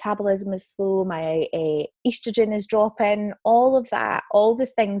 My metabolism is slow, my estrogen is dropping, all of that, all the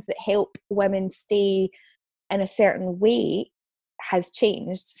things that help women stay in a certain weight has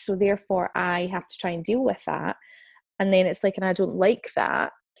changed. So therefore I have to try and deal with that. And then it's like, and I don't like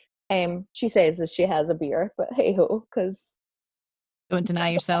that. She says that she has a beer, but hey ho, because don't deny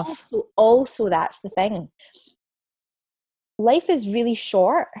yourself. Also, that's the thing. Life is really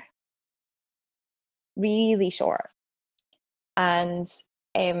short, and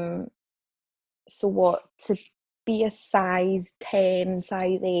so what? To be a size 10,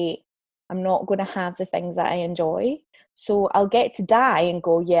 size 8, I'm not going to have the things that I enjoy. So I'll get to die and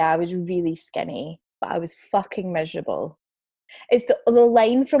go, yeah, I was really skinny, but I was fucking miserable. It's the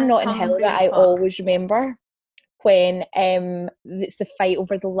line from Notting Hill that I always remember, when it's the fight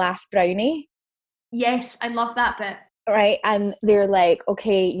over the last brownie. Yes, I love that bit. Right, and they're like,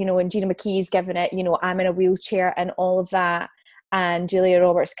 okay, you know, and Gina McKee's giving it, you know, I'm in a wheelchair and all of that, and Julia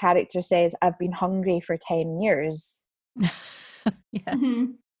Roberts' character says, I've been hungry for 10 years. Mm-hmm.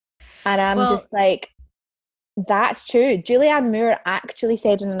 And I'm just like, that's true. Julianne Moore actually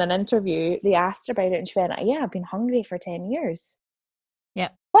said in an interview, they asked her about it and she went, yeah, I've been hungry for 10 years. Yeah.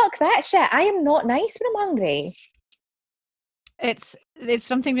 Fuck that shit. I am not nice when I'm hungry. It's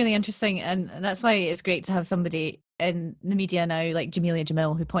something really interesting, and that's why it's great to have somebody in the media now like Jamelia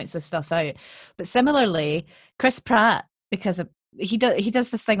Jamil who points this stuff out. But similarly, Chris Pratt, because he does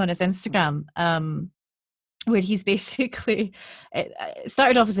this thing on his Instagram where he's basically, it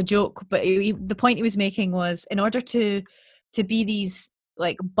started off as a joke, but the point he was making was, in order to be these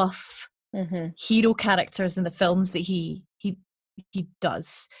like buff hero characters in the films that he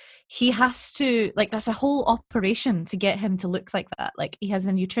does, he has to, like, that's a whole operation to get him to look like that. Like, he has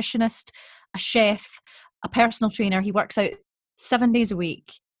a nutritionist, a chef, a personal trainer. He works out 7 days a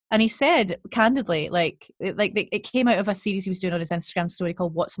week. And he said candidly, like it came out of a series he was doing on his Instagram story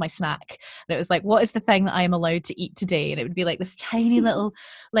called What's My Snack? And it was like, what is the thing that I am allowed to eat today? And it would be like this tiny little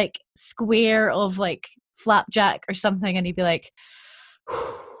like square of like flapjack or something. And he'd be like,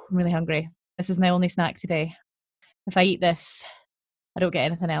 I'm really hungry. This is my only snack today. If I eat this, I don't get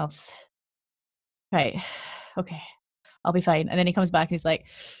anything else. Right. Okay. I'll be fine. And then he comes back and he's like,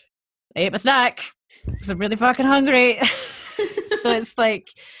 I ate my snack because I'm really fucking hungry. So it's like,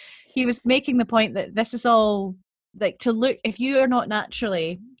 he was making the point that this is all like, to look, if you are not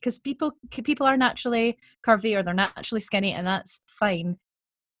naturally, because people are naturally curvy or they're naturally skinny, and that's fine.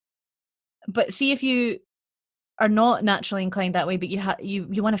 But see, if you are not naturally inclined that way, but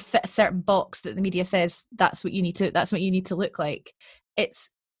you want to fit a certain box that the media says that's what you need to look like, it's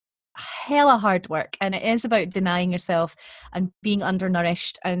hella hard work, and it is about denying yourself and being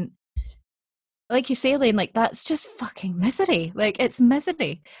undernourished. And like you say, Elaine, like, that's just fucking misery. Like, it's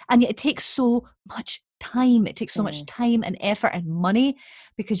misery. And yet it takes so much time. It takes so much time and effort and money,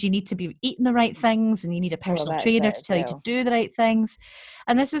 because you need to be eating the right things and you need a personal trainer to tell you to do the right things.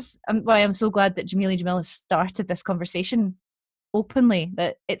 And this is why I'm so glad that Jamelia Jamil has started this conversation openly,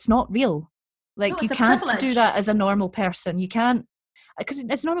 that it's not real. Like, no, you can't do that as a normal person. You can't, because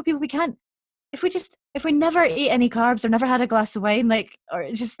as normal people, we can't. If we never ate any carbs or never had a glass of wine, like,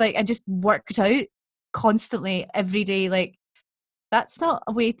 or just like, I just worked out constantly every day, like, that's not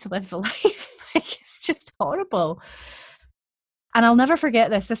a way to live a life. Like, it's just horrible. And I'll never forget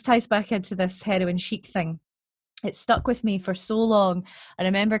this. This ties back into this heroin chic thing. It stuck with me for so long. I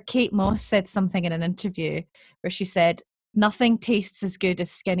remember Kate Moss said something in an interview where she said, nothing tastes as good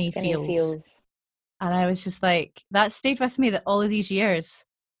as skinny feels. And I was just like, that stayed with me that all of these years.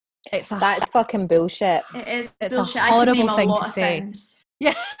 That's fucking bullshit. It is it's bullshit. a horrible thing to say.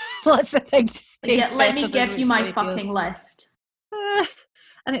 Yeah, lots of things. Let me give you my fucking list.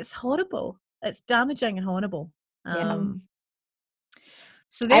 And it's horrible. It's damaging and horrible. Yeah.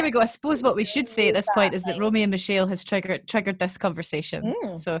 So there we go. I suppose what we should say at this point is that Romy and Michelle has triggered this conversation.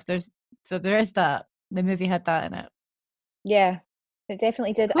 So there is that. The movie had that in it. Yeah, it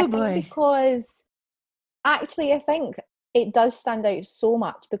definitely did. Oh, I think because actually I think it does stand out so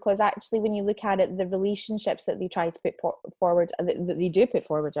much, because actually when you look at it, the relationships that they try to put forward, that they do put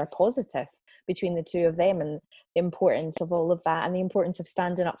forward, are positive between the two of them, and the importance of all of that, and the importance of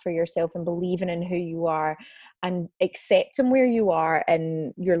standing up for yourself and believing in who you are and accepting where you are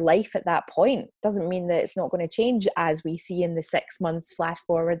in your life at that point. Doesn't mean that it's not going to change, as we see in the 6 months flash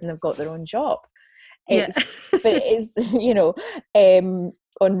forward and they've got their own job. But it is,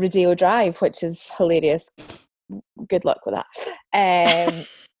 on Rodeo Drive, which is hilarious. Good luck with that.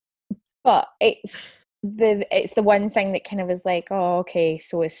 But it's the one thing that kind of is like, oh, okay,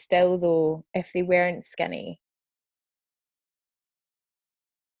 so it's still, though, if they weren't skinny.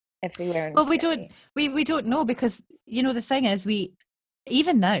 Well, we don't know, because the thing is,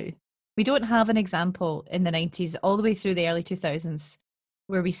 even now we don't have an example in the 90s all the way through the early 2000s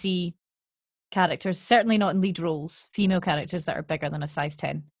where we see characters, certainly not in lead roles, female characters that are bigger than a size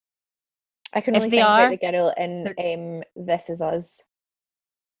 10. I can only think about the girl in This Is Us.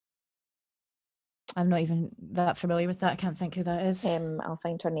 I'm not even that familiar with that. I can't think who that is. I'll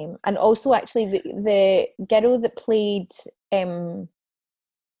find her name. And also, actually, the girl that played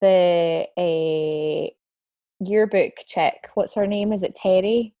the yearbook chick, what's her name? Is it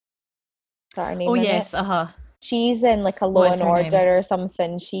Terry? Is that her name? Oh, yes. She's in like a Law and Order or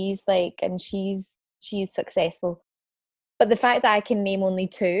something. She's like, and she's successful. But the fact that I can name only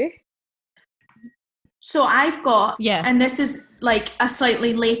two. So I've got, and this is like a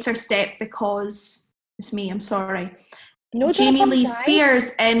slightly later step because it's me, I'm sorry. No, Jamie Lee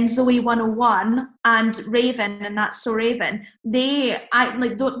Spears in Zoe 101 and Raven, and That's So Raven. Those were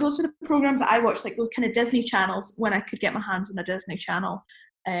the programs that I watched, like those kind of Disney channels when I could get my hands on a Disney Channel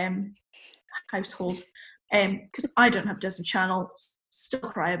household. Because I don't have Disney Channel, still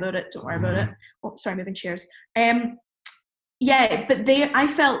cry about it. Don't worry about it. Oh, sorry, moving chairs. But I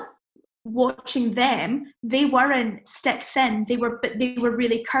felt watching them, they weren't stick thin. They were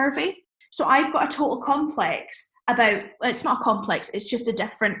really curvy. So I've got a total complex about. It's not a complex. It's just a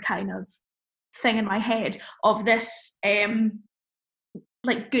different kind of thing in my head of this,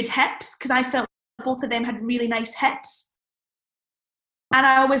 like good hips, because I felt both of them had really nice hips. And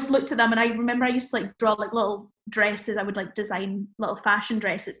I always looked at them, and I remember I used to like draw like little dresses. I would like design little fashion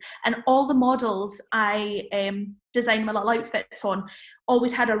dresses, and all the models I designed my little outfits on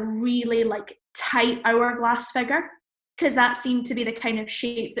always had a really like tight hourglass figure, because that seemed to be the kind of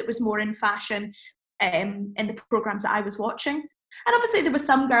shape that was more in fashion in the programs that I was watching. And obviously there were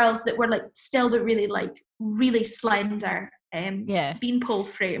some girls that were like still the really slender beanpole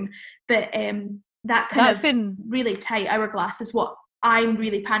frame, but that kind of really tight hourglass is what I'm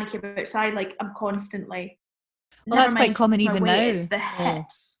really panicky about. So I'm constantly. Well, that's quite common even now. It's the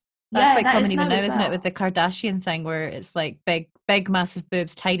hips. That's quite common even now, isn't it? With the Kardashian thing, where it's like big, massive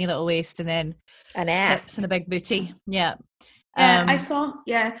boobs, tiny little waist, and then an ass hips and a big booty. Yeah. I saw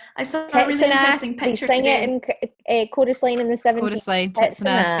a really interesting picture they sing today. It in Chorus Line in the 70s. Chorus Line, tits and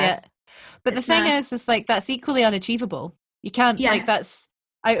ass, yeah. But the thing is, it's like that's equally unachievable. You can't, like, that's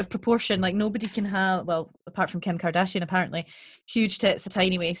out of proportion. Like, nobody can have, well, apart from Kim Kardashian, apparently, huge tits, a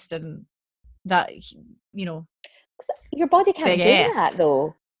tiny waist, and that, your body can't do that,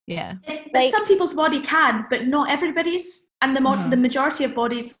 though. Yeah. Some people's body can, but not everybody's. And the majority of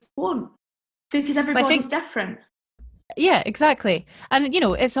bodies won't, because everybody's different. Yeah, exactly. And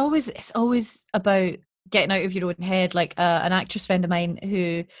it's always about getting out of your own head. Like an actress friend of mine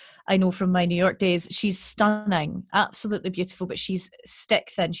who I know from my New York days, she's stunning, absolutely beautiful, but she's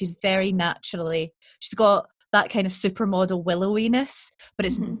stick thin. She's very she's got that kind of supermodel willowiness, but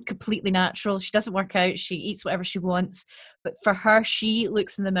it's completely natural. She doesn't work out. She eats whatever she wants. But for her, she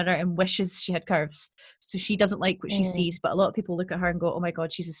looks in the mirror and wishes she had curves. So she doesn't like what she sees. But a lot of people look at her and go, oh my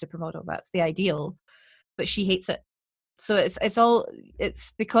God, she's a supermodel. That's the ideal. But she hates it. So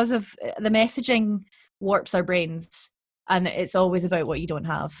it's because of the messaging warps our brains, and it's always about what you don't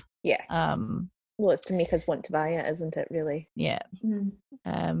have. Yeah. Well, it's to make us want to buy it, isn't it? Really? Yeah.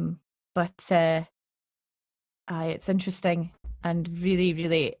 But it's interesting, and really,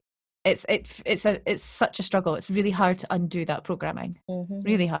 really, it's such a struggle. It's really hard to undo that programming.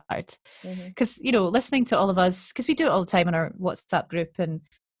 Really hard, because listening to all of us, because we do it all the time in our WhatsApp group, and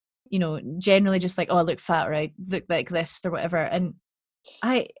generally just like, oh, I look fat, or I look like this or whatever, and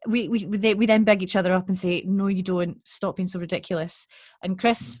we then big each other up and say, no, you don't, stop being so ridiculous. And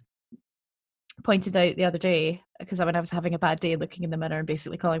Chris pointed out the other day, because when I was having a bad day, looking in the mirror and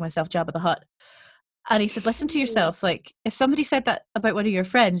basically calling myself Jabba the Hutt, and he said, listen to yourself. Like, if somebody said that about one of your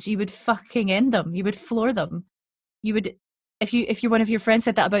friends, you would fucking end them, you would floor them, you would, if one of your friends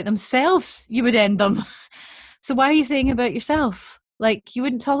said that about themselves, you would end them. So why are you saying about yourself? Like, you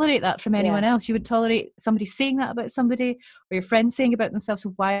wouldn't tolerate that from anyone else. You would tolerate somebody saying that about somebody, or your friends saying about themselves.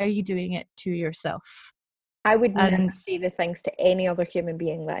 So why are you doing it to yourself? I would never say the things to any other human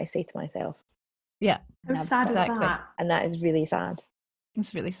being that I say to myself. Yeah. How sad is that? And that is really sad.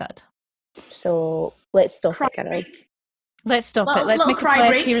 It's really sad. So let's stop it, guys. Let's stop it. Let's make a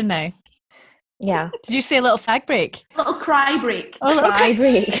pledge here and now. Yeah. Did you say a little fag break? Little cry break. Oh, cry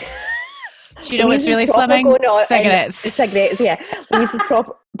break. Do you know what's really slimming? Cigarettes. Cigarettes, yeah. Louise is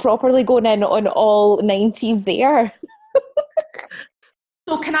properly going in on all 90s there.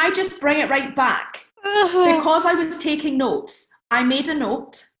 So can I just bring it right back? Because I was taking notes, I made a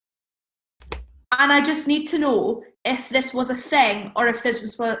note. And I just need to know if this was a thing or if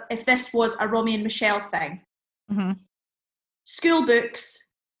this was a Romy and Michelle thing. Mm-hmm. School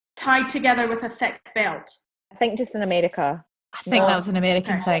books tied together with a thick belt. I think just in America. I think that was an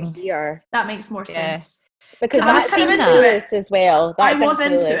American thing. Here. That makes more sense. Because I was kind of into it as well. I was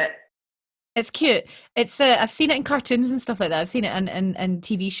into it. It's cute. It's I've seen it in cartoons and stuff like that. I've seen it in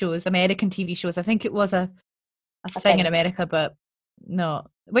TV shows, American TV shows. I think it was a thing in America, but no.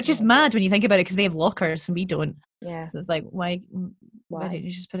 Which is mad when you think about it, because they have lockers and we don't. Yeah. So it's like, why didn't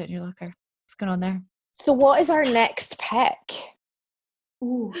you just put it in your locker? What's going on there? So what is our next pick?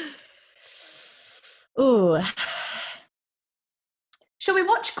 Ooh. Shall we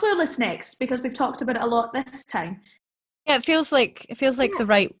watch Clueless next? Because we've talked about it a lot this time. Yeah, it feels like the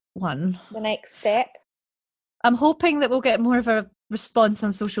right one. The next step. I'm hoping that we'll get more of a response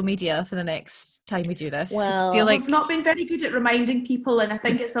on social media for the next time we do this. Well, I feel like we've not been very good at reminding people, and I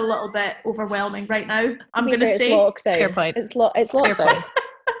think it's a little bit overwhelming right now. I'm going to say, fair point. It's locked down.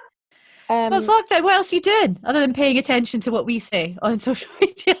 Well, it's locked down. What else are you doing other than paying attention to what we say on social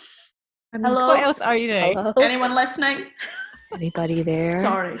media? I mean, hello. What else are you doing? Hello? Anyone listening? Anybody there?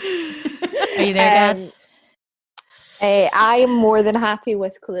 Sorry. Are you there, Dad? I am more than happy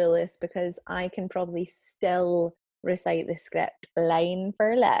with Clueless because I can probably still recite the script line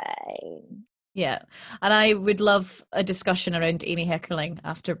for line. Yeah, and I would love a discussion around Amy Heckerling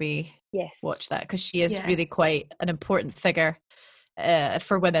after we watch that, because she is really quite an important figure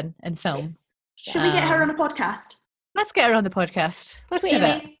for women in film. Yes. Should we get her on a podcast? Let's get her on the podcast. Let's do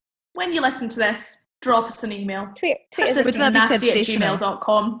that. When you listen to this, drop us an email. Tweet us. Would that be sensational?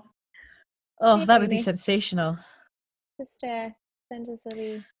 @gmail.com. Oh, that would be sensational. Just send us a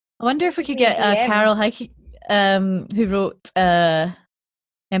wee... I wonder if we could get Carol Heike, who wrote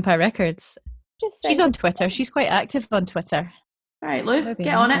Empire Records. She's on Twitter. She's quite active on Twitter. All right, Lou,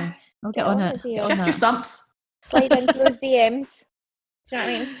 get on it. I'll get on it. Shift your sumps. Slide into those DMs. Do you know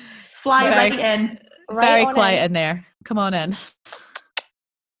what I mean? Fly right in. Very quiet in there. Come on in.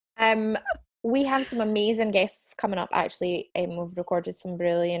 We have some amazing guests coming up, actually. We've recorded some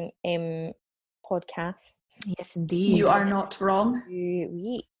brilliant podcasts. Yes, indeed. You are not wrong. 2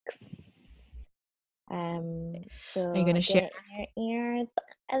 weeks. So are you going to share? Your ears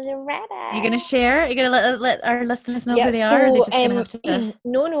ready. Are you going to share? Are you going to let our listeners know who they are? Or are they just going to have to...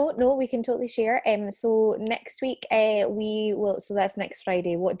 No, we can totally share. So next week we will. So that's next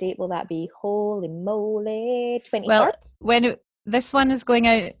Friday. What date will that be? Holy moly! 23rd. Well, when this one is going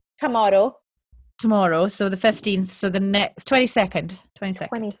out tomorrow. So the 15th. So the next 22nd. The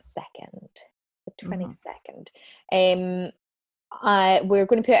 22nd. We're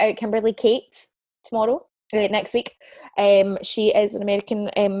going to put out Kimberly Cates tomorrow. Next week. She is an American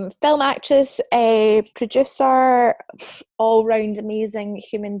film actress, producer, all-round amazing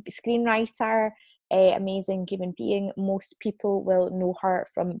human screenwriter, amazing human being. Most people will know her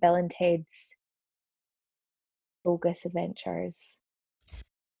from Bill and Ted's Bogus Adventures.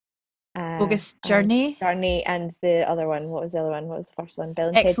 Bogus Journey? And the other one. What was the other one? What was the first one? Bill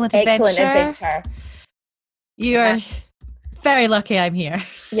and Excellent Ted's Adventure. Excellent Adventure. You are... very lucky I'm here.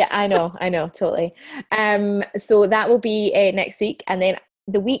 Yeah, I know, totally. So that will be next week, and then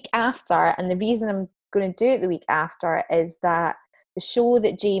the week after, and the reason I'm going to do it the week after is that the show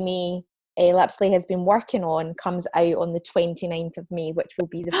that Jamie Lapsley has been working on comes out on the 29th of May, which will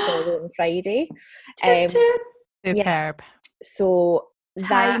be the following Friday. Superb. Yeah. So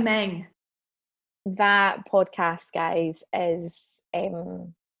timing. That podcast, guys, is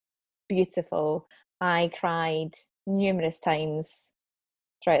beautiful. I cried numerous times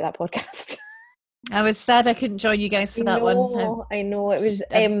throughout that podcast. I was sad I couldn't join you guys for that one. I know it was.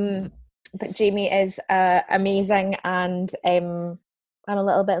 But Jamie is amazing, and I'm a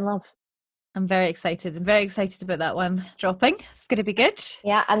little bit in love. I'm very excited. I'm very excited about that one dropping. It's going to be good.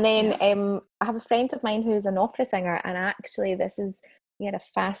 Yeah, and then I have a friend of mine who's an opera singer, and actually we had a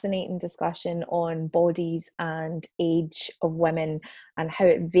fascinating discussion on bodies and age of women and how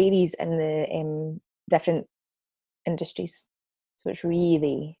it varies in the different industries. So it's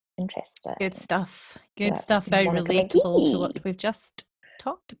really interesting. Good stuff. Good stuff. Very relatable to what we've just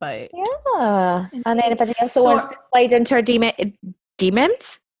talked about. Yeah. And anybody else that wants to slide into our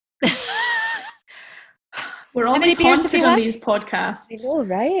demons? We're always haunted on these podcasts. I know,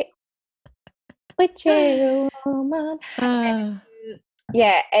 right? Witchy woman.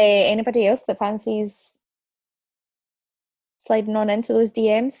 Yeah. Anybody else that fancies sliding on into those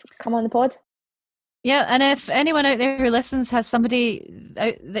DMs? Come on the pod. Yeah, and if anyone out there who listens has somebody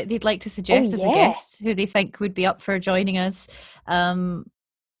that they'd like to suggest as a guest who they think would be up for joining us, please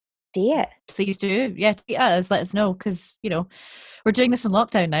do. Yeah, tweet us, let us know, because we're doing this in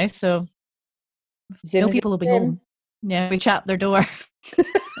lockdown now, so no people will be home. Yeah, we chap their door.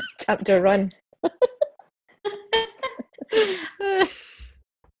 Chap door run.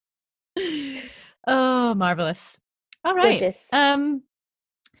 Oh, marvelous! All right. Gorgeous.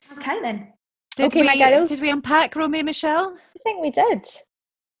 Okay then. Did we unpack Romy Michelle? I think we did.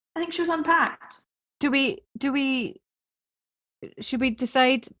 I think she was unpacked. Should we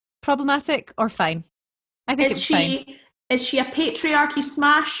decide problematic or fine? I think it's fine. Is she a patriarchy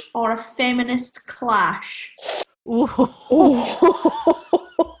smash or a feminist clash? Oh,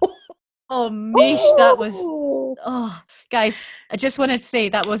 Mish, that was... Oh, guys, I just wanted to say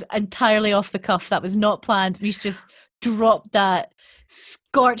that was entirely off the cuff. That was not planned. Mish just dropped that,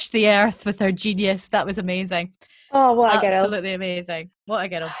 scorched the earth with her genius. That was amazing. Oh, what a girl. Absolutely amazing. What a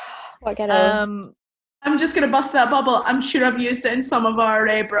girl. What a girl. I'm just going to bust that bubble. I'm sure I've used it in some of our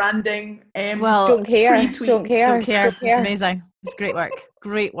branding. Don't care. It's amazing. It's great work.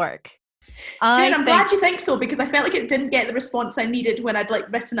 Great work. I'm glad you think so, because I felt like it didn't get the response I needed when I'd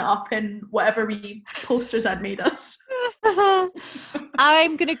written it up in whatever wee posters I'd made us.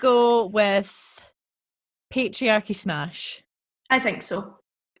 I'm going to go with patriarchy smash. I think so.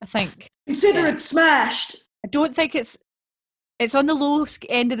 Consider it smashed. I don't think it's on the low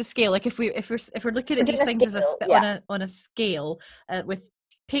end of the scale. Like if we're looking at these things on a scale, with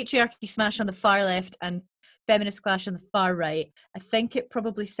patriarchy smash on the far left and feminist clash on the far right, I think it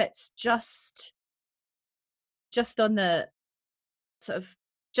probably sits just on the sort of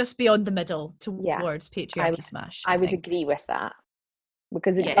just beyond the middle towards patriarchy smash. I would agree with that,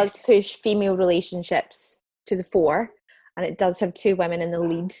 because it does push female relationships to the fore, and it does have two women in the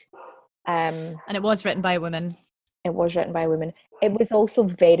lead. And it was written by a woman. It was written by a woman. It was also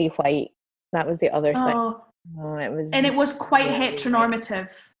very white. That was the other thing. It was quite heteronormative.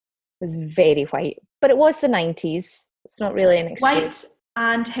 It was very white. But it was the 90s. It's not really an excuse. White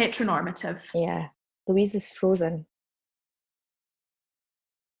and heteronormative. Yeah. Louise is frozen.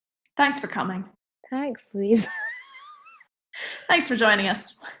 Thanks for coming. Thanks, Louise. Thanks for joining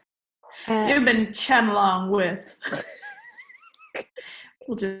us. You've been chatting along with...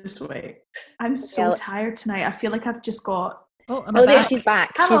 We'll just wait. I'm so tired tonight. I feel like I've just got... there, she's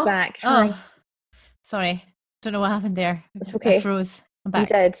back. Hello. She's back. Oh, sorry. Don't know what happened there. It's okay. I froze. I'm back.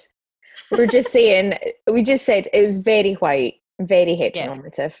 You did. We just said it was very white, very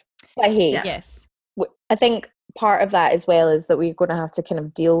heteronormative. Yeah. I hate. Yes. I think part of that as well is that we're going to have to kind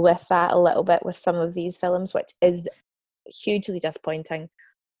of deal with that a little bit with some of these films, which is hugely disappointing.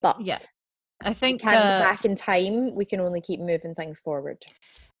 But I think can't go back in time. We can only keep moving things forward.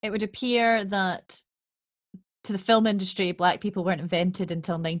 It would appear that to the film industry, Black people weren't invented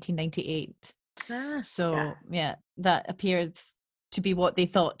until 1998. So that appears to be what they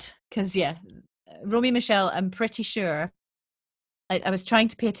thought. Because Romy Michelle, I'm pretty sure. I was trying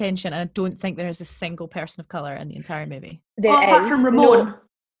to pay attention, and I don't think there is a single person of color in the entire movie. Apart from Ramon. No,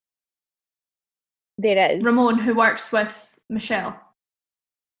 there is Ramon, who works with Michelle.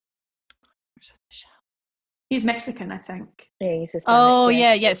 He's Mexican, I think. Yeah, he's Hispanic. Oh,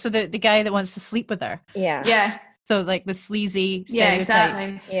 yeah. So the guy that wants to sleep with her. Yeah. Yeah. So the sleazy stereotype. Yeah,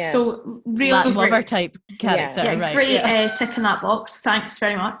 exactly. Yeah. So really Latin lover type character, right? Great tick in that box. Thanks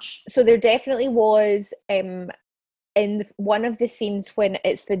very much. So there definitely was in one of the scenes when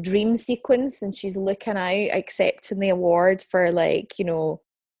it's the dream sequence and she's looking out accepting the award for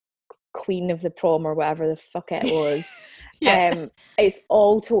Queen of the Prom or whatever the fuck it was. It's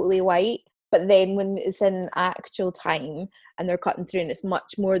all totally white. But then when it's in actual time and they're cutting through and it's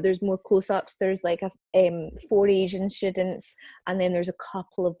much more, there's more close-ups. There's 4 Asian students and then there's a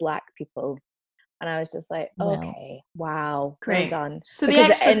couple of Black people. And I was just like, Well. okay, wow, Great. well done. So Because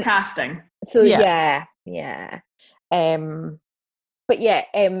the extras casting. So Yeah. yeah. But yeah,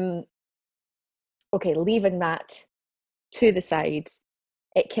 okay, leaving that to the side,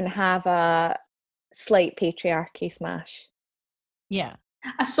 it can have a slight patriarchy smash. Yeah.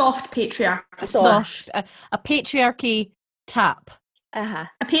 A soft patriarchy A smash. a patriarchy tap. Uh-huh.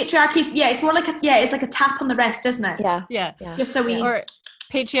 A patriarchy, yeah, it's more like it's like a tap on the wrist, isn't it? Yeah. Yeah. Just a wee. Or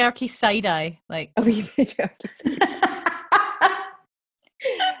patriarchy side eye, like A wee patriarchy side.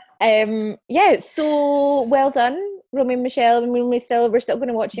 Yeah, so well done, Romy and Michelle. I mean, we're still going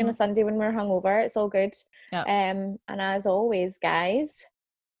to watch you on a Sunday when we're hungover. It's all good. Yep. And as always, guys,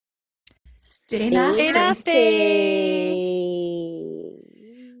 stay nasty.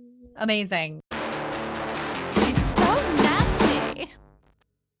 Amazing.